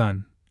liberate the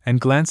sun,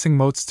 and glancing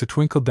motes to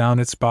twinkle down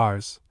its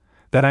bars,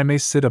 that I may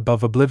sit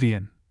above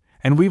oblivion,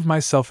 and weave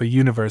myself a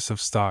universe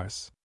of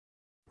stars.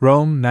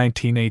 Rome,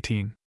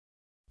 1918.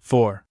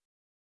 4.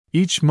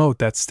 Each mote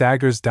that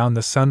staggers down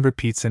the sun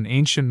repeats an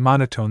ancient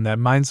monotone that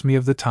minds me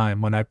of the time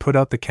when I put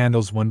out the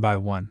candles one by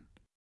one,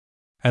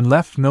 and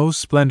left no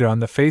splendor on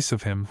the face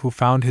of him who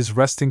found his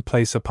resting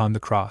place upon the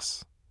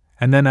cross,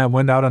 and then I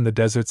went out on the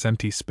desert's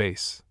empty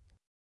space.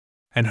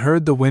 and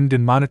heard the wind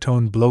in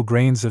monotone blow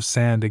grains of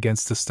sand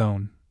against the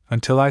stone,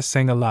 until I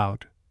sang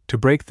aloud, to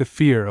break the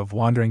fear of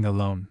wandering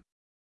alone.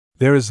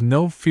 There is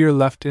no fear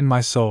left in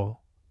my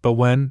soul, but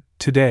when,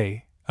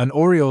 today, an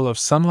aureole of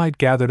sunlight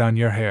gathered on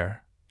your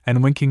hair,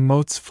 and winking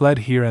motes fled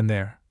here and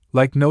there,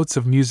 like notes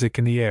of music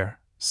in the air,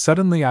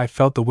 suddenly I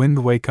felt the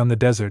wind wake on the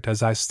desert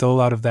as I stole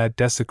out of that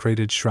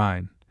desecrated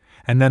shrine,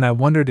 and then I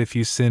wondered if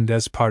you sinned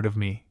as part of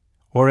me,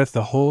 or if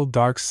the whole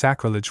dark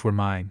sacrilege were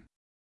mine.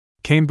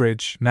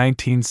 Cambridge,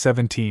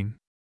 1917.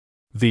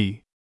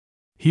 V.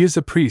 He is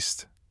a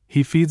priest,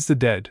 he feeds the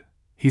dead,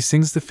 he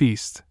sings the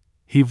feast,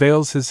 he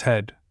veils his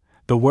head,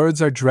 the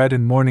words are dread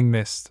in morning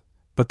mist,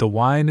 but the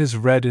wine is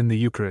red in the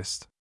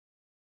Eucharist.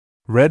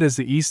 Red as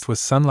the east with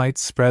sunlight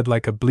spread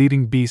like a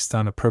bleeding beast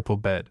on a purple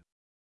bed.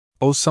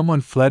 Oh,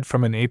 someone fled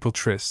from an April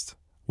tryst,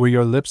 were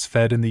your lips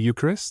fed in the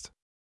Eucharist?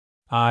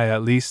 I,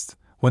 at least,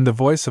 when the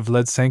voice of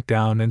lead sank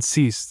down and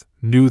ceased,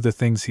 knew the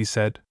things he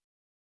said.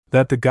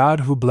 That the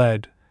God who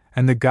bled,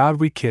 and the God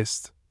we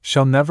kissed,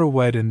 shall never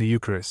wed in the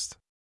Eucharist.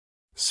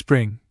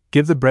 Spring,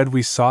 give the bread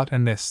we sought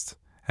and missed,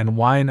 and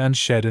wine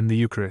unshed in the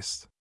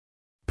Eucharist.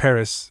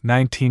 Paris,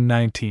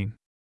 1919.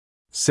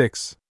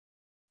 6.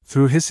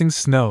 Through hissing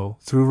snow,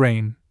 through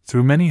rain,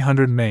 through many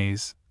hundred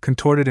Mays,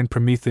 contorted in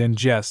Promethean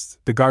jest,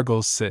 the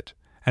gargoyles sit,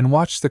 and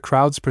watch the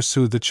crowds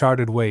pursue the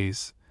charted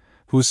ways,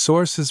 whose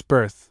source is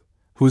birth,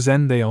 whose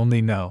end they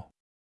only know.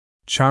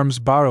 Charms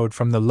borrowed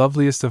from the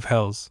loveliest of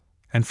hells,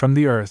 and from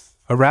the earth,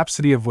 a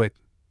rhapsody of wit,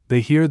 they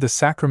hear the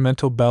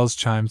sacramental bells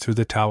chime through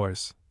the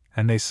towers,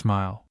 and they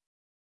smile.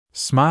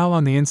 Smile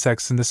on the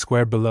insects in the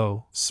square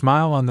below,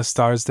 smile on the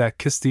stars that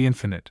kiss the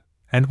infinite,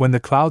 and when the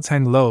clouds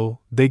hang low,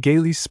 they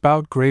gaily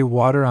spout grey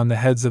water on the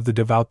heads of the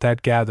devout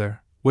that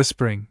gather,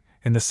 whispering,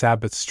 in the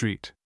Sabbath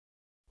street.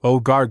 O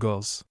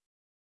gargoyles!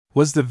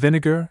 Was the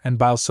vinegar and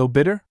bile so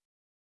bitter?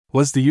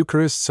 Was the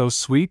Eucharist so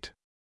sweet?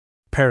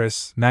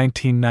 Paris,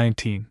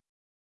 1919.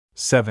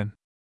 7.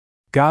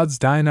 Gods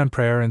dine on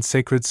prayer and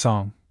sacred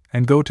song,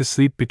 and go to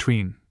sleep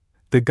between.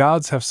 The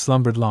gods have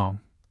slumbered long,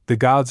 the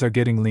gods are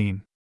getting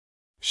lean.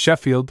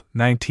 Sheffield,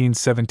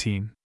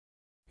 1917.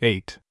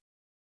 8.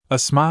 A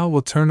smile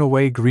will turn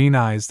away green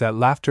eyes that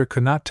laughter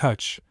could not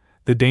touch,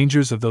 the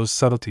dangers of those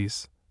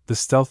subtleties, the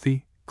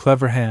stealthy,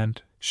 clever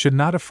hand, should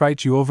not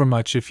affright you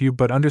overmuch if you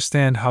but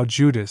understand how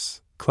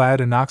Judas,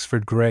 clad in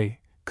Oxford grey,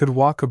 could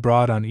walk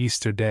abroad on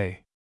Easter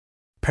Day.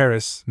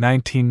 Paris,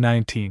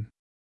 1919.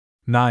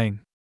 9.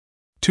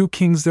 Two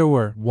kings there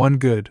were, one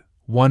good,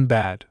 one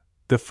bad.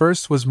 The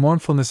first was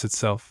mournfulness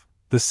itself,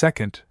 the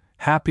second,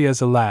 happy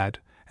as a lad,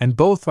 and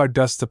both are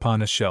dust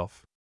upon a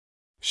shelf.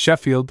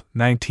 Sheffield,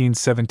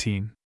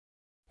 1917.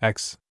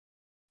 X.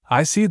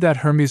 I see that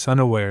Hermes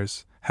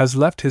unawares has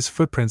left his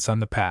footprints on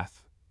the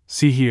path.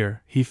 See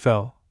here, he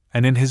fell,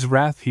 and in his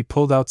wrath he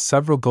pulled out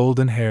several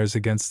golden hairs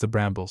against the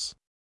brambles.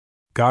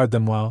 Guard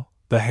them well,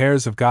 the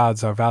hairs of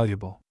gods are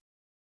valuable.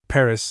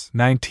 Paris,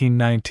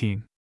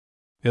 1919.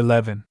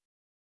 11.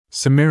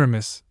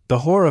 Semiramis, the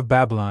whore of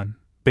Babylon,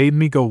 bade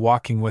me go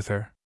walking with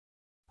her.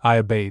 I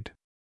obeyed.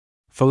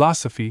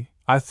 Philosophy,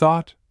 I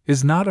thought,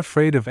 is not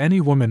afraid of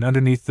any woman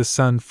underneath the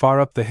sun. Far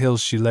up the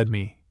hills she led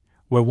me,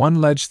 where one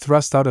ledge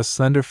thrust out a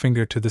slender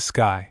finger to the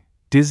sky,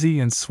 dizzy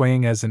and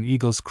swaying as an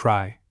eagle's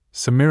cry.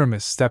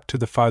 Semiramis stepped to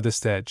the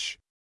farthest edge.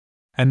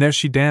 And there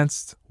she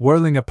danced,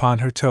 whirling upon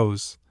her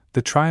toes,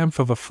 the triumph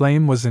of a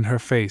flame was in her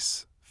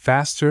face,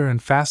 faster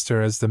and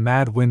faster as the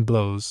mad wind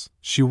blows,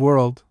 she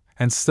whirled,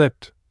 and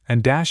slipped,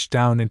 and dashed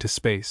down into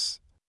space.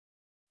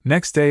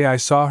 Next day I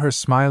saw her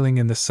smiling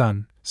in the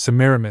sun,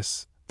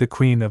 Semiramis, the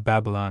Queen of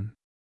Babylon.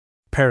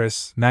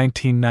 Paris,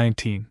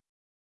 1919.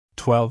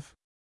 12.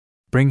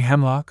 Bring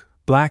hemlock,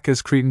 black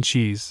as Cretan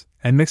cheese,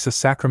 and mix a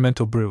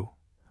sacramental brew,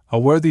 a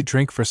worthy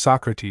drink for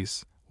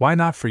Socrates, why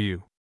not for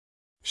you?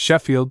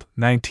 Sheffield,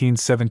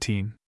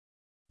 1917.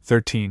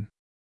 13.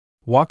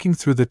 Walking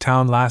through the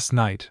town last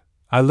night,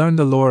 I learned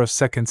the lore of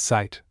second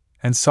sight,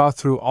 and saw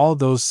through all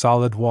those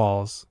solid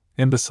walls,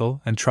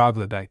 imbecile and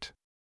troglodyte.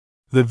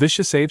 The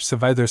vicious apes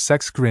of either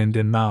sex grinned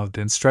and mouthed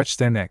and stretched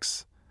their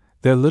necks,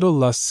 their little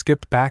lusts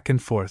skipped back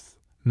and forth,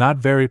 not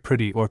very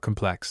pretty or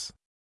complex.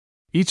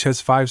 Each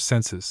has 5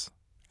 senses.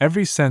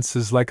 Every sense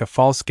is like a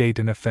false gate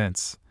in a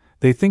fence.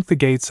 They think the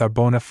gates are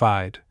bona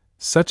fide,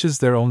 such is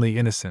their only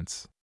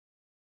innocence,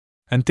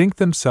 and think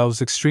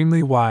themselves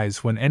extremely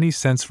wise when any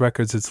sense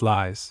records its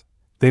lies.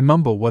 They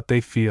mumble what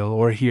they feel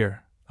or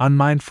hear,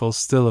 unmindful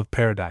still of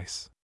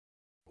paradise.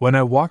 When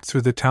I walked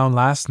through the town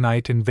last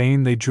night, in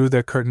vain they drew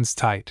their curtains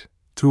tight.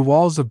 Through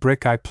walls of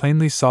brick I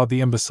plainly saw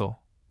the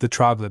imbecile, the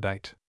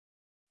troglodyte.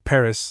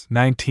 Paris,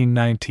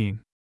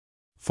 1919.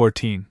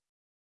 14.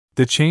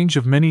 The change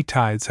of many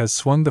tides has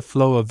swung the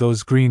flow of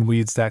those green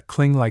weeds that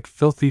cling like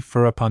filthy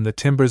fur upon the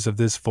timbers of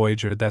this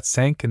voyager that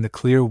sank in the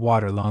clear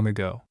water long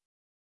ago.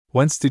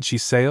 Whence did she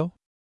sail?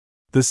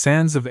 The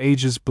sands of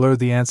ages blur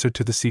the answer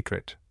to the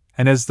secret,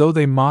 and as though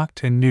they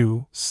mocked and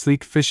knew,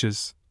 sleek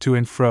fishes, to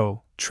and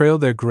fro, trail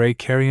their grey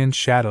carrion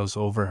shadows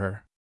over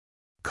her.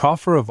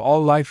 Coffer of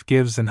all life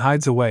gives and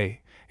hides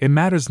away, it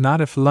matters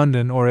not if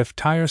London or if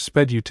Tyre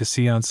sped you to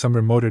sea on some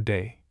remoter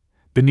day.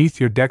 Beneath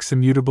your decks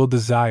immutable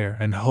desire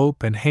and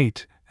hope and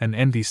hate and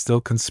envy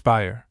still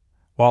conspire,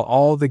 while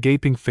all the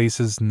gaping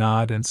faces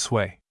nod and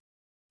sway.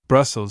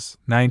 Brussels,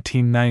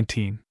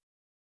 1919.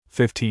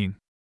 15.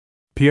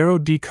 Piero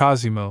di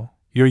Cosimo,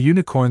 your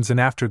unicorns in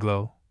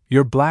afterglow,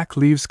 your black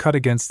leaves cut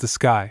against the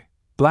sky,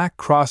 black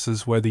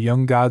crosses where the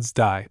young gods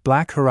die,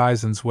 black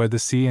horizons where the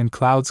sea and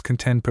clouds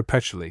contend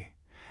perpetually,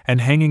 and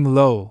hanging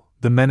low,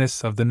 the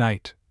menace of the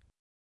night.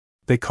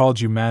 They called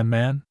you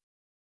man?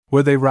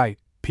 Were they right,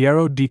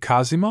 Piero di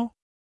Cosimo?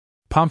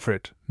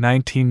 Pomfret,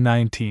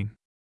 1919.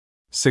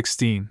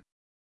 16.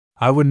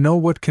 I would know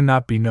what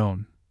cannot be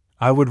known.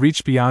 I would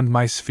reach beyond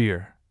my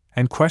sphere,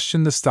 and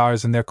question the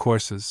stars in their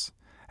courses,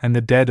 and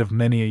the dead of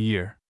many a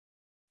year.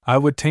 I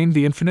would tame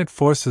the infinite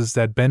forces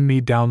that bend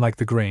me down like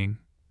the grain.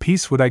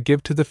 Peace would I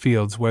give to the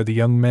fields where the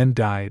young men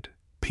died,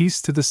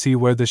 peace to the sea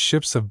where the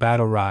ships of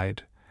battle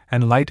ride,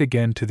 and light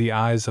again to the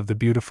eyes of the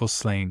beautiful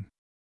slain.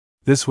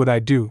 This would I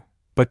do,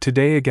 but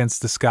today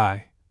against the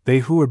sky, they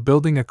who were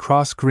building a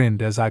cross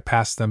grinned as I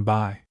passed them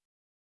by.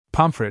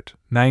 Pomfret,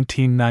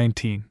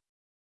 1919.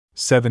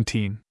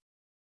 17.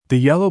 The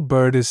yellow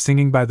bird is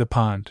singing by the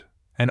pond,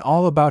 and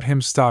all about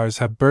him stars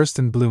have burst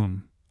in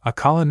bloom. A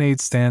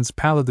colonnade stands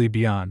pallidly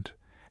beyond,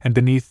 and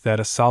beneath that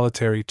a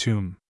solitary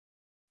tomb.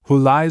 Who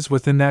lies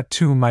within that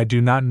tomb I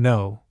do not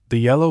know. The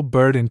yellow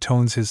bird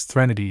intones his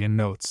threnody in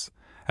notes,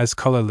 as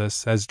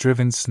colorless as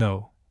driven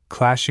snow,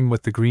 clashing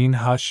with the green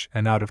hush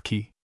and out of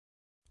key.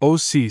 Oh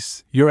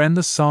cease, your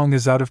endless song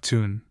is out of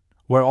tune,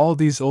 where all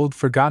these old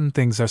forgotten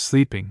things are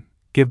sleeping.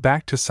 Give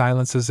back to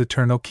silences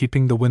eternal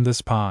keeping the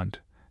windless pond,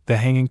 the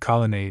hanging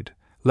colonnade,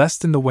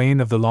 lest in the wane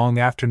of the long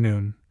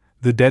afternoon,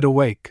 the dead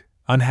awake,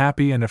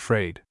 unhappy and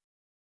afraid.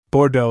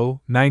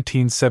 Bordeaux,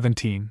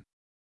 1917.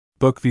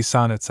 Book v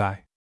Sonnets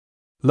I.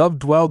 Love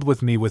dwelled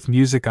with me with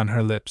music on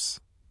her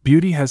lips,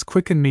 beauty has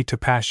quickened me to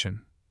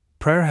passion,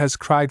 prayer has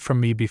cried from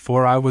me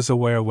before I was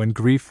aware when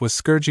grief was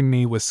scourging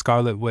me with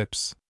scarlet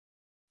whips.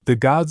 The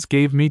gods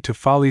gave me to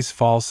follies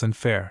false and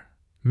fair,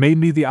 made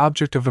me the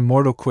object of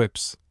immortal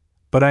quips,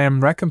 but I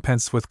am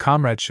recompensed with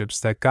comradeships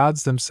that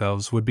gods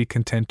themselves would be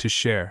content to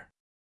share.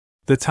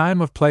 The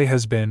time of play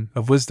has been,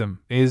 of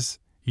wisdom, is,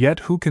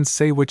 yet who can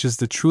say which is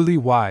the truly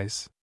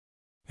wise?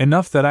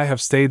 Enough that I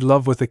have stayed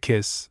love with a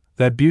kiss,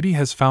 that beauty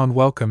has found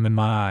welcome in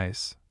my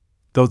eyes,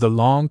 though the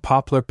long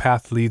poplar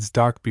path leads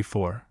dark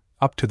before,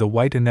 up to the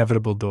white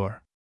inevitable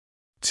door.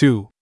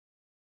 2.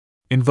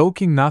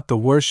 Invoking not the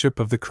worship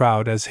of the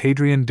crowd as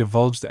Hadrian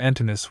divulged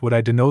Antinous would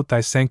I denote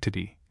thy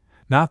sanctity,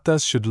 not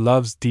thus should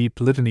love's deep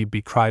litany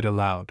be cried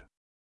aloud.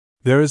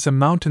 There is a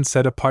mountain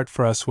set apart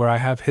for us where I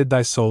have hid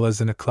thy soul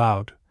as in a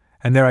cloud,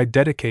 and there I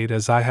dedicate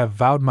as I have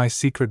vowed my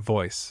secret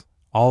voice,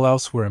 all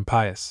else were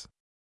impious.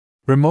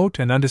 Remote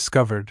and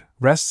undiscovered,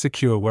 rest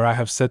secure where I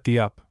have set thee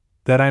up,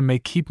 that I may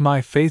keep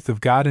my faith of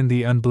God in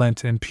thee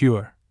unblent and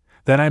pure,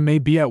 that I may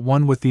be at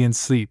one with thee in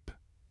sleep,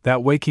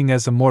 that waking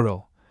as a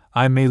mortal,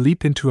 I may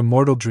leap into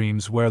immortal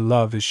dreams where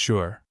love is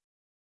sure.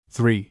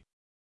 3.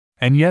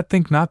 And yet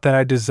think not that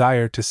I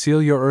desire to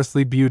seal your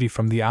earthly beauty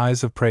from the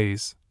eyes of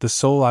praise, the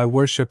soul I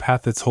worship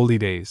hath its holy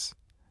days,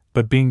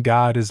 but being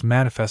God is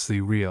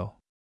manifestly real.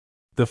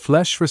 The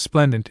flesh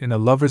resplendent in a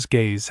lover's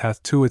gaze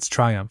hath too its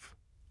triumph,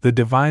 the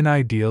divine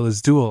ideal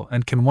is dual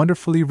and can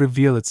wonderfully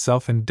reveal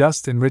itself in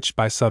dust enriched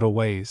by subtle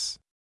ways.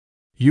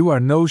 You are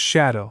no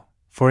shadow,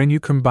 for in you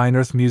combine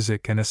earth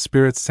music and a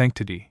spirit's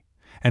sanctity,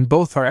 and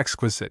both are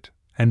exquisite,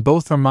 and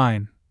both are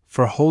mine,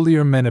 for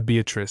holier men a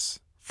Beatrice,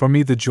 for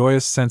me the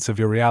joyous sense of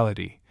your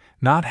reality,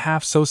 not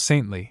half so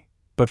saintly,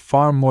 but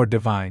far more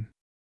divine.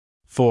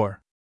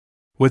 4.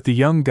 With the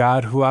young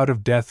God who out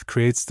of death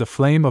creates the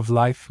flame of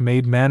life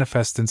made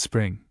manifest in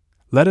spring,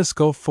 let us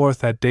go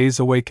forth at day's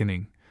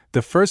awakening,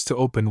 the first to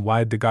open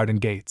wide the garden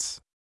gates.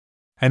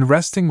 And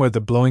resting where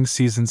the blowing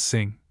seasons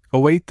sing,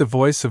 await the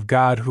voice of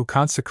God who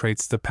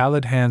consecrates the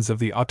pallid hands of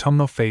the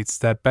autumnal fates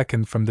that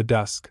beckon from the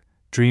dusk,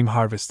 dream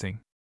harvesting.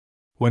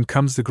 When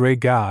comes the grey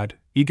God,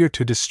 eager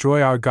to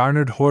destroy our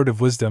garnered hoard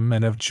of wisdom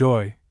and of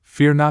joy,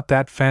 fear not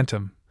that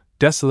phantom,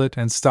 desolate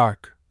and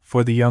stark,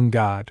 for the young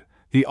God,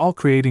 the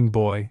all-creating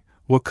boy,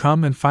 will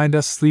come and find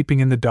us sleeping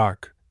in the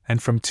dark,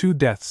 and from two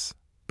deaths,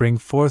 bring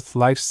forth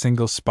life's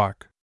single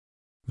spark.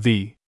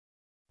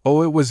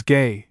 Oh, it was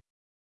gay!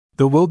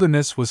 The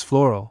wilderness was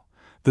floral,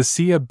 the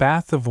sea a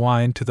bath of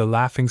wine to the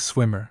laughing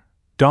swimmer,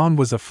 dawn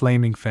was a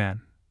flaming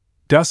fan,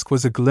 dusk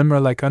was a glimmer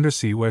like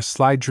undersea where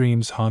sly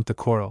dreams haunt the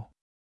coral.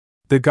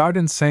 The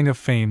garden sang of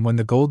fame when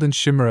the golden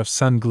shimmer of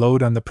sun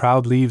glowed on the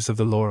proud leaves of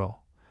the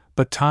laurel,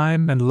 but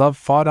time and love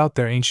fought out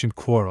their ancient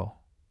quarrel,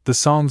 the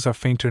songs are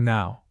fainter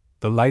now,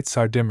 the lights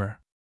are dimmer.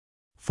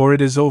 For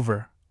it is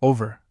over,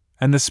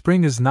 and the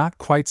spring is not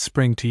quite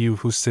spring to you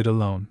who sit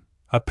alone.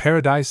 A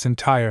paradise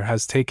entire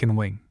has taken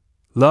wing.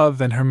 Love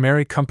and her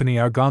merry company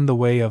are gone the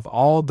way of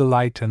all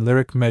delight and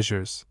lyric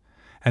measures,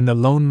 and the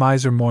lone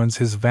miser mourns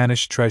his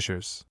vanished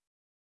treasures.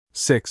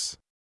 6.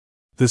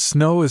 The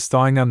snow is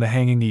thawing on the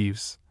hanging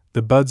eaves,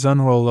 the buds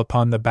unroll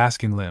upon the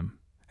basking limb,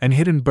 and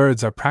hidden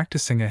birds are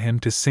practicing a hymn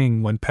to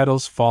sing when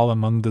petals fall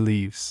among the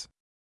leaves.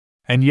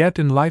 And yet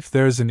in life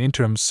there is an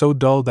interim so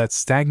dull that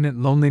stagnant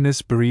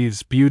loneliness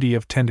bereaves beauty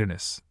of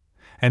tenderness,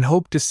 and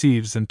hope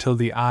deceives until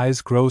the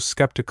eyes grow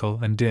skeptical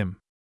and dim.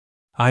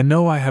 I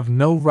know I have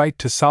no right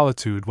to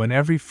solitude when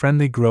every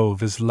friendly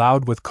grove is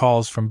loud with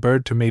calls from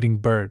bird to mating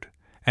bird,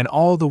 and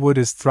all the wood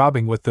is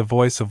throbbing with the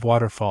voice of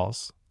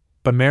waterfalls.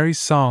 But merry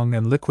song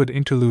and liquid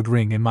interlude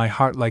ring in my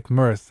heart like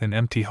mirth in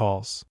empty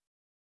halls.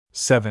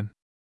 7.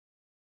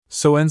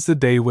 So ends the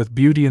day with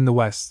beauty in the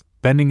west,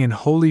 bending in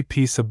holy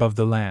peace above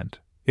the land.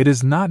 It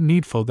is not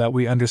needful that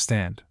we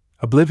understand.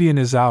 Oblivion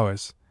is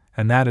ours,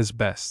 and that is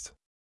best.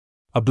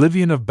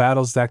 Oblivion of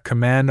battles that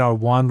command our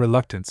wan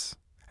reluctance,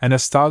 and a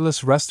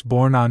starless rest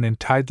borne on in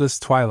tideless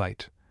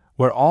twilight,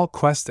 where all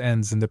quest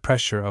ends in the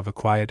pressure of a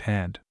quiet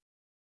hand.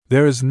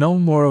 There is no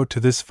morrow to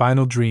this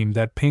final dream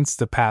that paints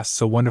the past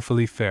so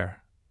wonderfully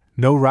fair.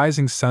 No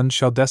rising sun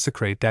shall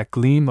desecrate that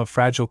gleam of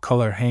fragile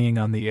color hanging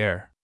on the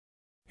air.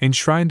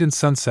 Enshrined in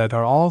sunset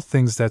are all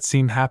things that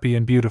seem happy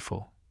and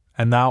beautiful,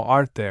 and thou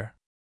art there.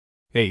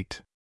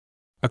 8.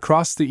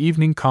 Across the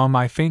evening calm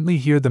I faintly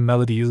hear the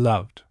melody you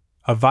loved.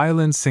 A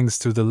violin sings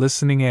through the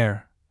listening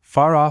air,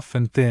 far off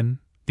and thin,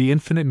 the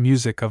infinite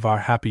music of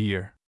our happy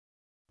year.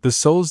 The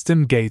soul's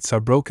dim gates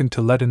are broken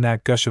to let in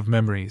that gush of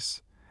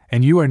memories,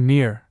 and you are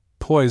near,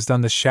 poised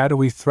on the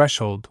shadowy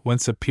threshold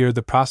whence appear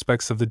the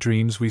prospects of the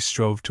dreams we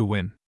strove to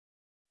win.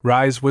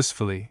 Rise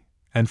wistfully,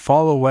 and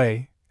fall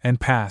away, and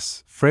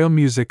pass, frail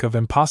music of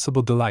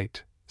impossible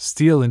delight,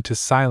 steal into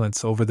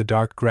silence over the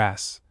dark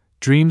grass,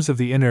 dreams of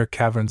the inner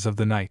caverns of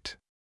the night.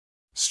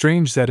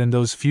 Strange that in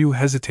those few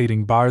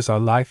hesitating bars are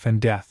life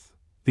and death,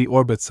 the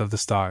orbits of the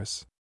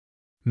stars.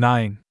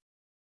 9.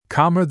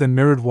 Calmer than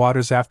mirrored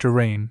waters after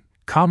rain,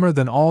 calmer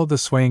than all the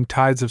swaying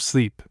tides of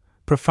sleep,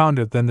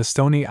 profounder than the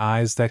stony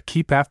eyes that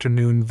keep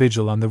afternoon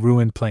vigil on the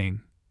ruined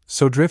plain,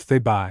 so drift they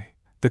by,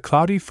 the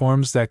cloudy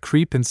forms that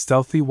creep in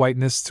stealthy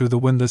whiteness through the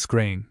windless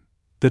grain.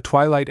 The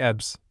twilight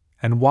ebbs,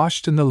 and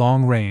washed in the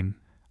long rain,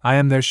 I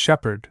am their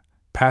shepherd,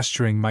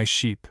 pasturing my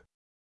sheep.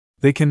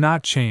 They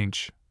cannot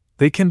change,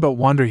 they can but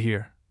wander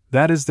here,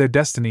 that is their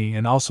destiny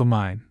and also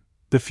mine.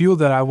 The fuel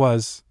that I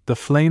was, the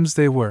flames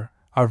they were,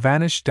 are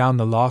vanished down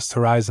the lost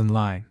horizon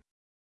line.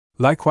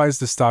 Likewise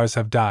the stars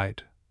have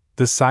died,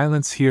 the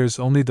silence hears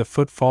only the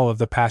footfall of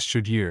the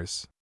pastured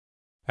years.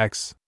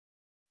 X.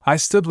 I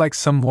stood like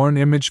some worn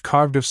image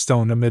carved of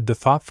stone amid the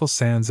thoughtful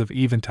sands of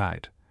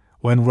eventide,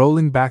 when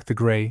rolling back the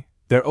grey,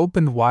 there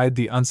opened wide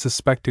the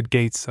unsuspected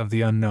gates of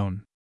the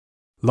unknown.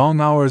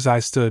 Long hours I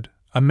stood,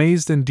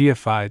 amazed and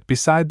deified,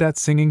 beside that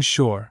singing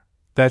shore,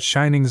 that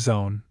shining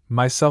zone,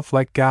 myself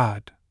like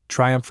God,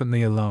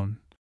 triumphantly alone.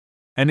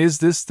 And is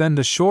this then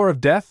the shore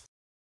of death?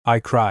 I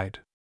cried.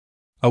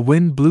 A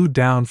wind blew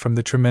down from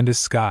the tremendous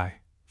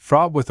sky,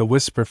 fraught with a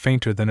whisper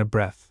fainter than a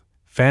breath,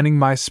 fanning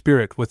my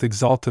spirit with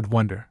exalted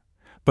wonder.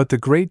 But the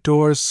great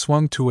doors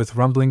swung to with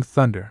rumbling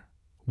thunder.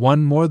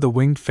 One more the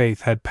winged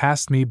faith had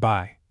passed me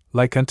by,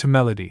 like unto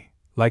melody,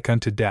 like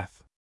unto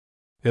death.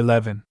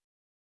 11.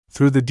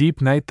 Through the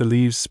deep night the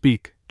leaves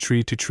speak,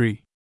 tree to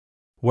tree.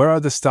 Where are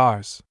the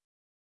stars?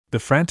 The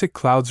frantic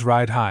clouds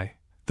ride high,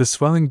 the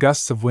swelling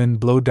gusts of wind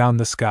blow down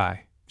the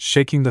sky,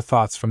 shaking the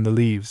thoughts from the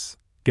leaves,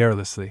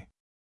 garrulously.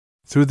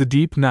 Through the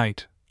deep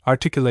night,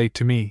 articulate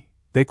to me,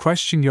 they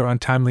question your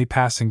untimely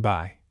passing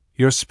by.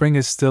 Your spring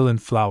is still in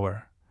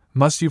flower.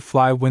 Must you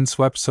fly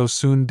windswept so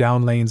soon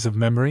down lanes of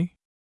memory?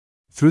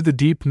 Through the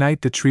deep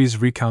night the trees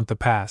recount the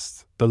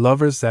past, the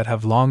lovers that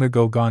have long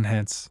ago gone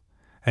hence,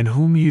 and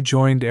whom you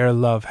joined ere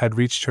love had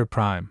reached her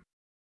prime.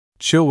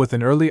 Chill with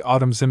an early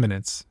autumn's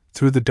imminence,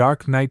 through the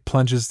dark night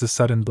plunges the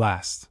sudden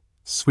blast,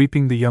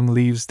 sweeping the young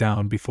leaves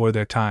down before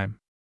their time.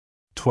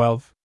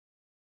 12.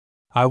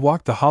 I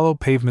walked the hollow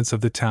pavements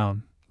of the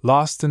town,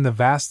 lost in the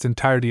vast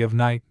entirety of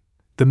night.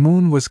 The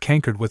moon was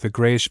cankered with a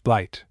grayish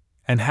blight,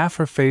 and half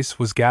her face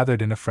was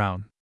gathered in a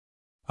frown.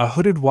 A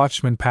hooded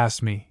watchman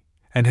passed me,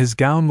 and his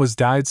gown was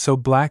dyed so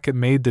black it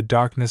made the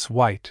darkness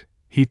white.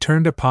 He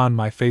turned upon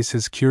my face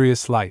his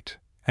curious light,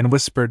 and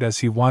whispered as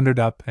he wandered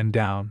up and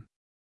down.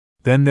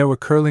 Then there were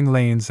curling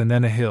lanes and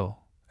then a hill,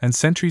 and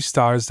sentry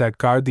stars that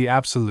guard the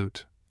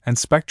absolute, and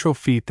spectral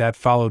feet that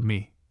followed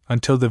me,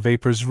 until the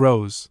vapors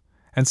rose,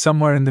 and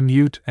somewhere in the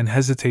mute and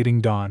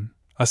hesitating dawn,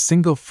 a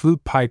single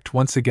flute piped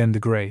once again the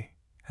grey,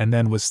 and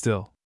then was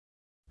still.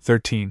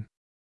 13.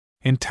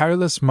 In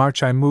tireless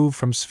march I move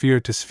from sphere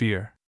to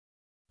sphere.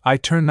 I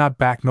turn not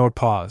back nor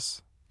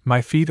pause,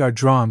 my feet are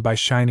drawn by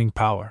shining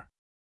power.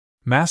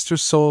 Master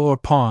soul or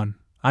pawn,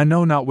 I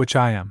know not which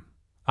I am.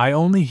 I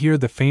only hear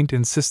the faint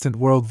insistent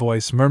world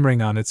voice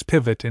murmuring on its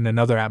pivot in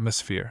another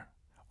atmosphere.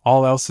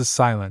 All else is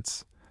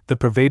silence. The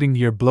pervading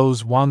year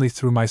blows wanly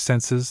through my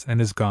senses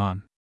and is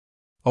gone.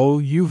 Oh,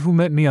 you who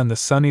met me on the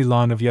sunny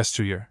lawn of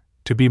yesteryear,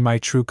 to be my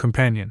true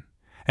companion,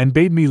 and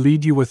bade me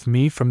lead you with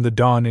me from the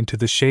dawn into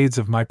the shades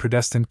of my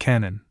predestined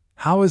canon,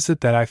 how is it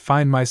that I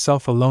find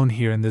myself alone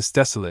here in this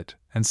desolate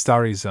and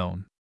starry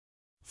zone?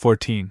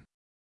 14.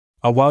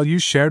 Awhile you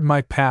shared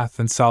my path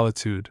and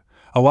solitude,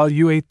 awhile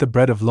you ate the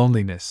bread of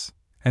loneliness,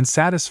 and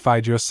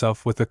satisfied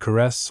yourself with a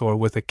caress or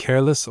with a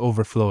careless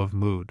overflow of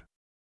mood.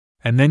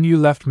 and then you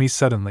left me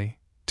suddenly,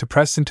 to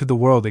press into the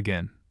world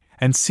again,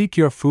 and seek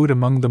your food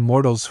among the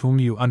mortals whom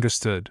you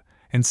understood,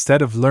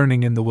 instead of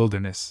learning in the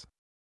wilderness.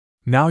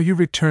 Now you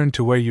return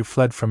to where you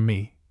fled from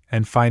me,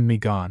 and find me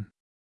gone.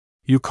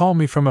 You call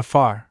me from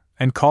afar,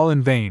 and call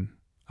in vain.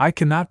 I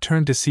cannot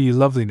turn to see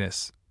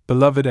loveliness,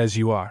 beloved as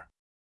you are.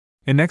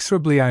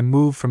 Inexorably I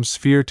move from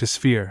sphere to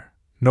sphere,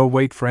 nor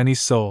wait for any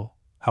soul,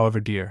 however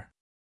dear.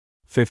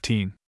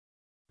 15.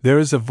 There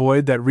is a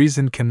void that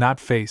reason cannot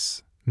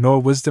face,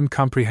 nor wisdom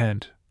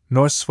comprehend,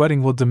 nor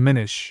sweating will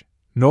diminish,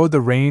 nor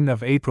the rain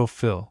of April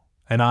fill,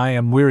 and I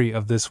am weary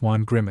of this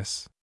one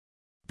grimace.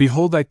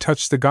 Behold, I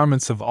touch the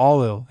garments of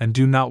all ill and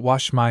do not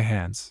wash my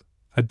hands.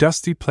 A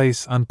dusty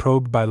place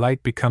unprobed by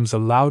light becomes a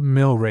loud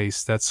mill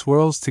race that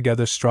swirls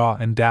together straw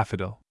and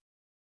daffodil.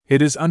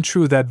 It is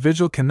untrue that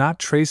vigil cannot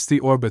trace the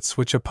orbits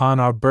which upon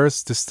our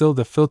births distill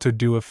the filtered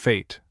dew of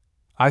fate.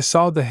 I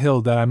saw the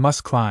hill that I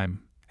must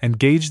climb, and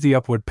gauge the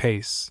upward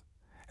pace,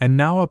 and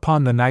now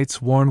upon the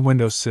night's worn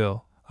window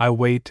sill I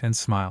wait and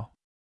smile.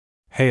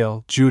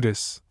 Hail,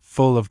 Judas,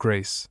 full of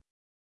grace.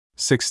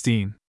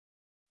 16.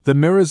 The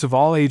mirrors of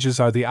all ages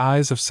are the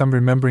eyes of some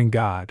remembering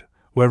God,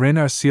 wherein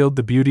are sealed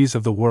the beauties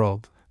of the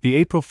world, the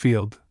April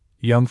field,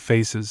 young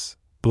faces,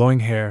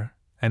 blowing hair,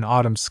 and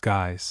autumn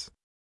skies.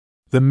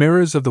 The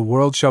mirrors of the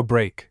world shall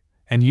break,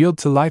 and yield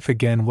to life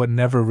again what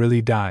never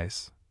really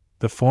dies.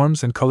 The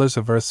forms and colors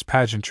of earth's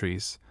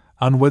pageantries,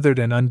 unwithered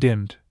and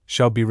undimmed,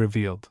 shall be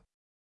revealed.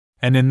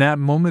 And in that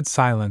moment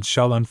silence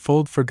shall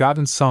unfold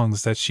forgotten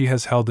songs that she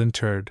has held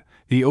interred,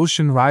 the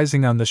ocean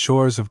rising on the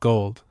shores of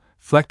gold,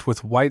 flecked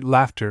with white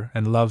laughter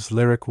and love's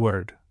lyric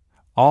word.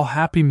 All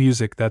happy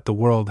music that the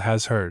world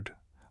has heard,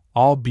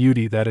 all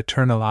beauty that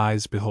eternal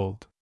eyes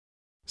behold.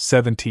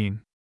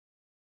 17.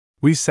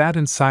 We sat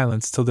in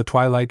silence till the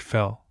twilight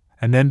fell,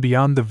 and then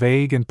beyond the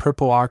vague and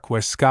purple arc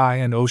where sky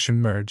and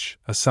ocean merge,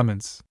 a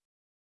summons.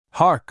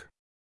 Hark!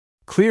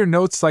 Clear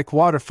notes like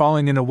water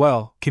falling in a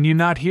well, can you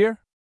not hear?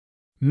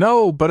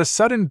 No, but a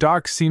sudden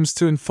dark seems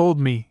to enfold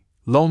me,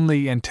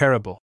 lonely and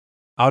terrible.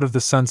 Out of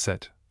the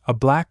sunset, a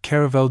black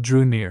caravel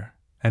drew near,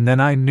 and then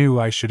I knew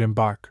I should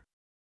embark.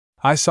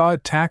 I saw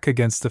it tack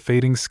against the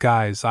fading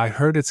skies, I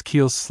heard its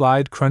keel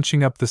slide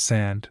crunching up the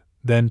sand,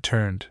 then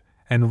turned,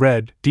 and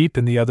read, deep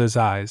in the other's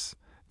eyes,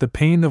 the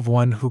pain of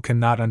one who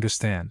cannot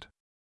understand.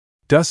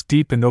 Dusk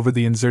deepened over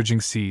the insurging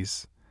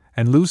seas,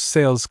 and loose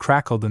sails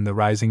crackled in the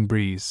rising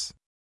breeze.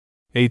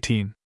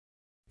 18.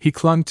 He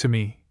clung to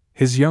me,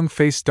 his young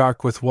face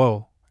dark with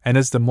woe, and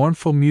as the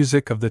mournful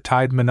music of the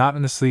tide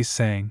monotonously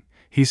sang,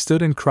 he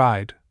stood and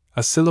cried,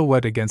 a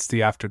silhouette against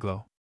the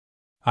afterglow.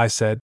 I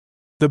said,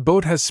 "The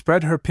boat has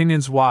spread her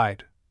pinions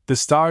wide, the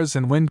stars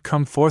and wind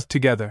come forth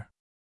together.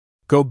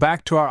 Go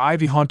back to our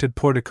ivy-haunted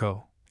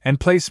portico, and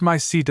place my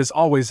seat as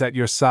always at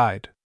your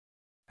side."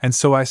 And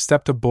so I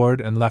stepped aboard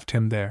and left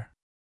him there.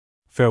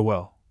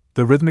 Farewell,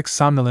 the rhythmic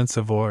somnolence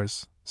of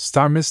oars,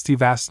 star-misty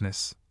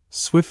vastness,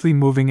 swiftly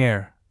moving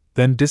air,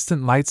 then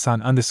distant lights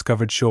on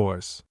undiscovered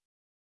shores.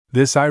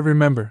 This I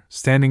remember,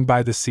 standing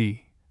by the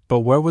sea, but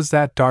where was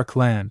that dark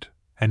land,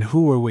 and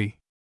who were we?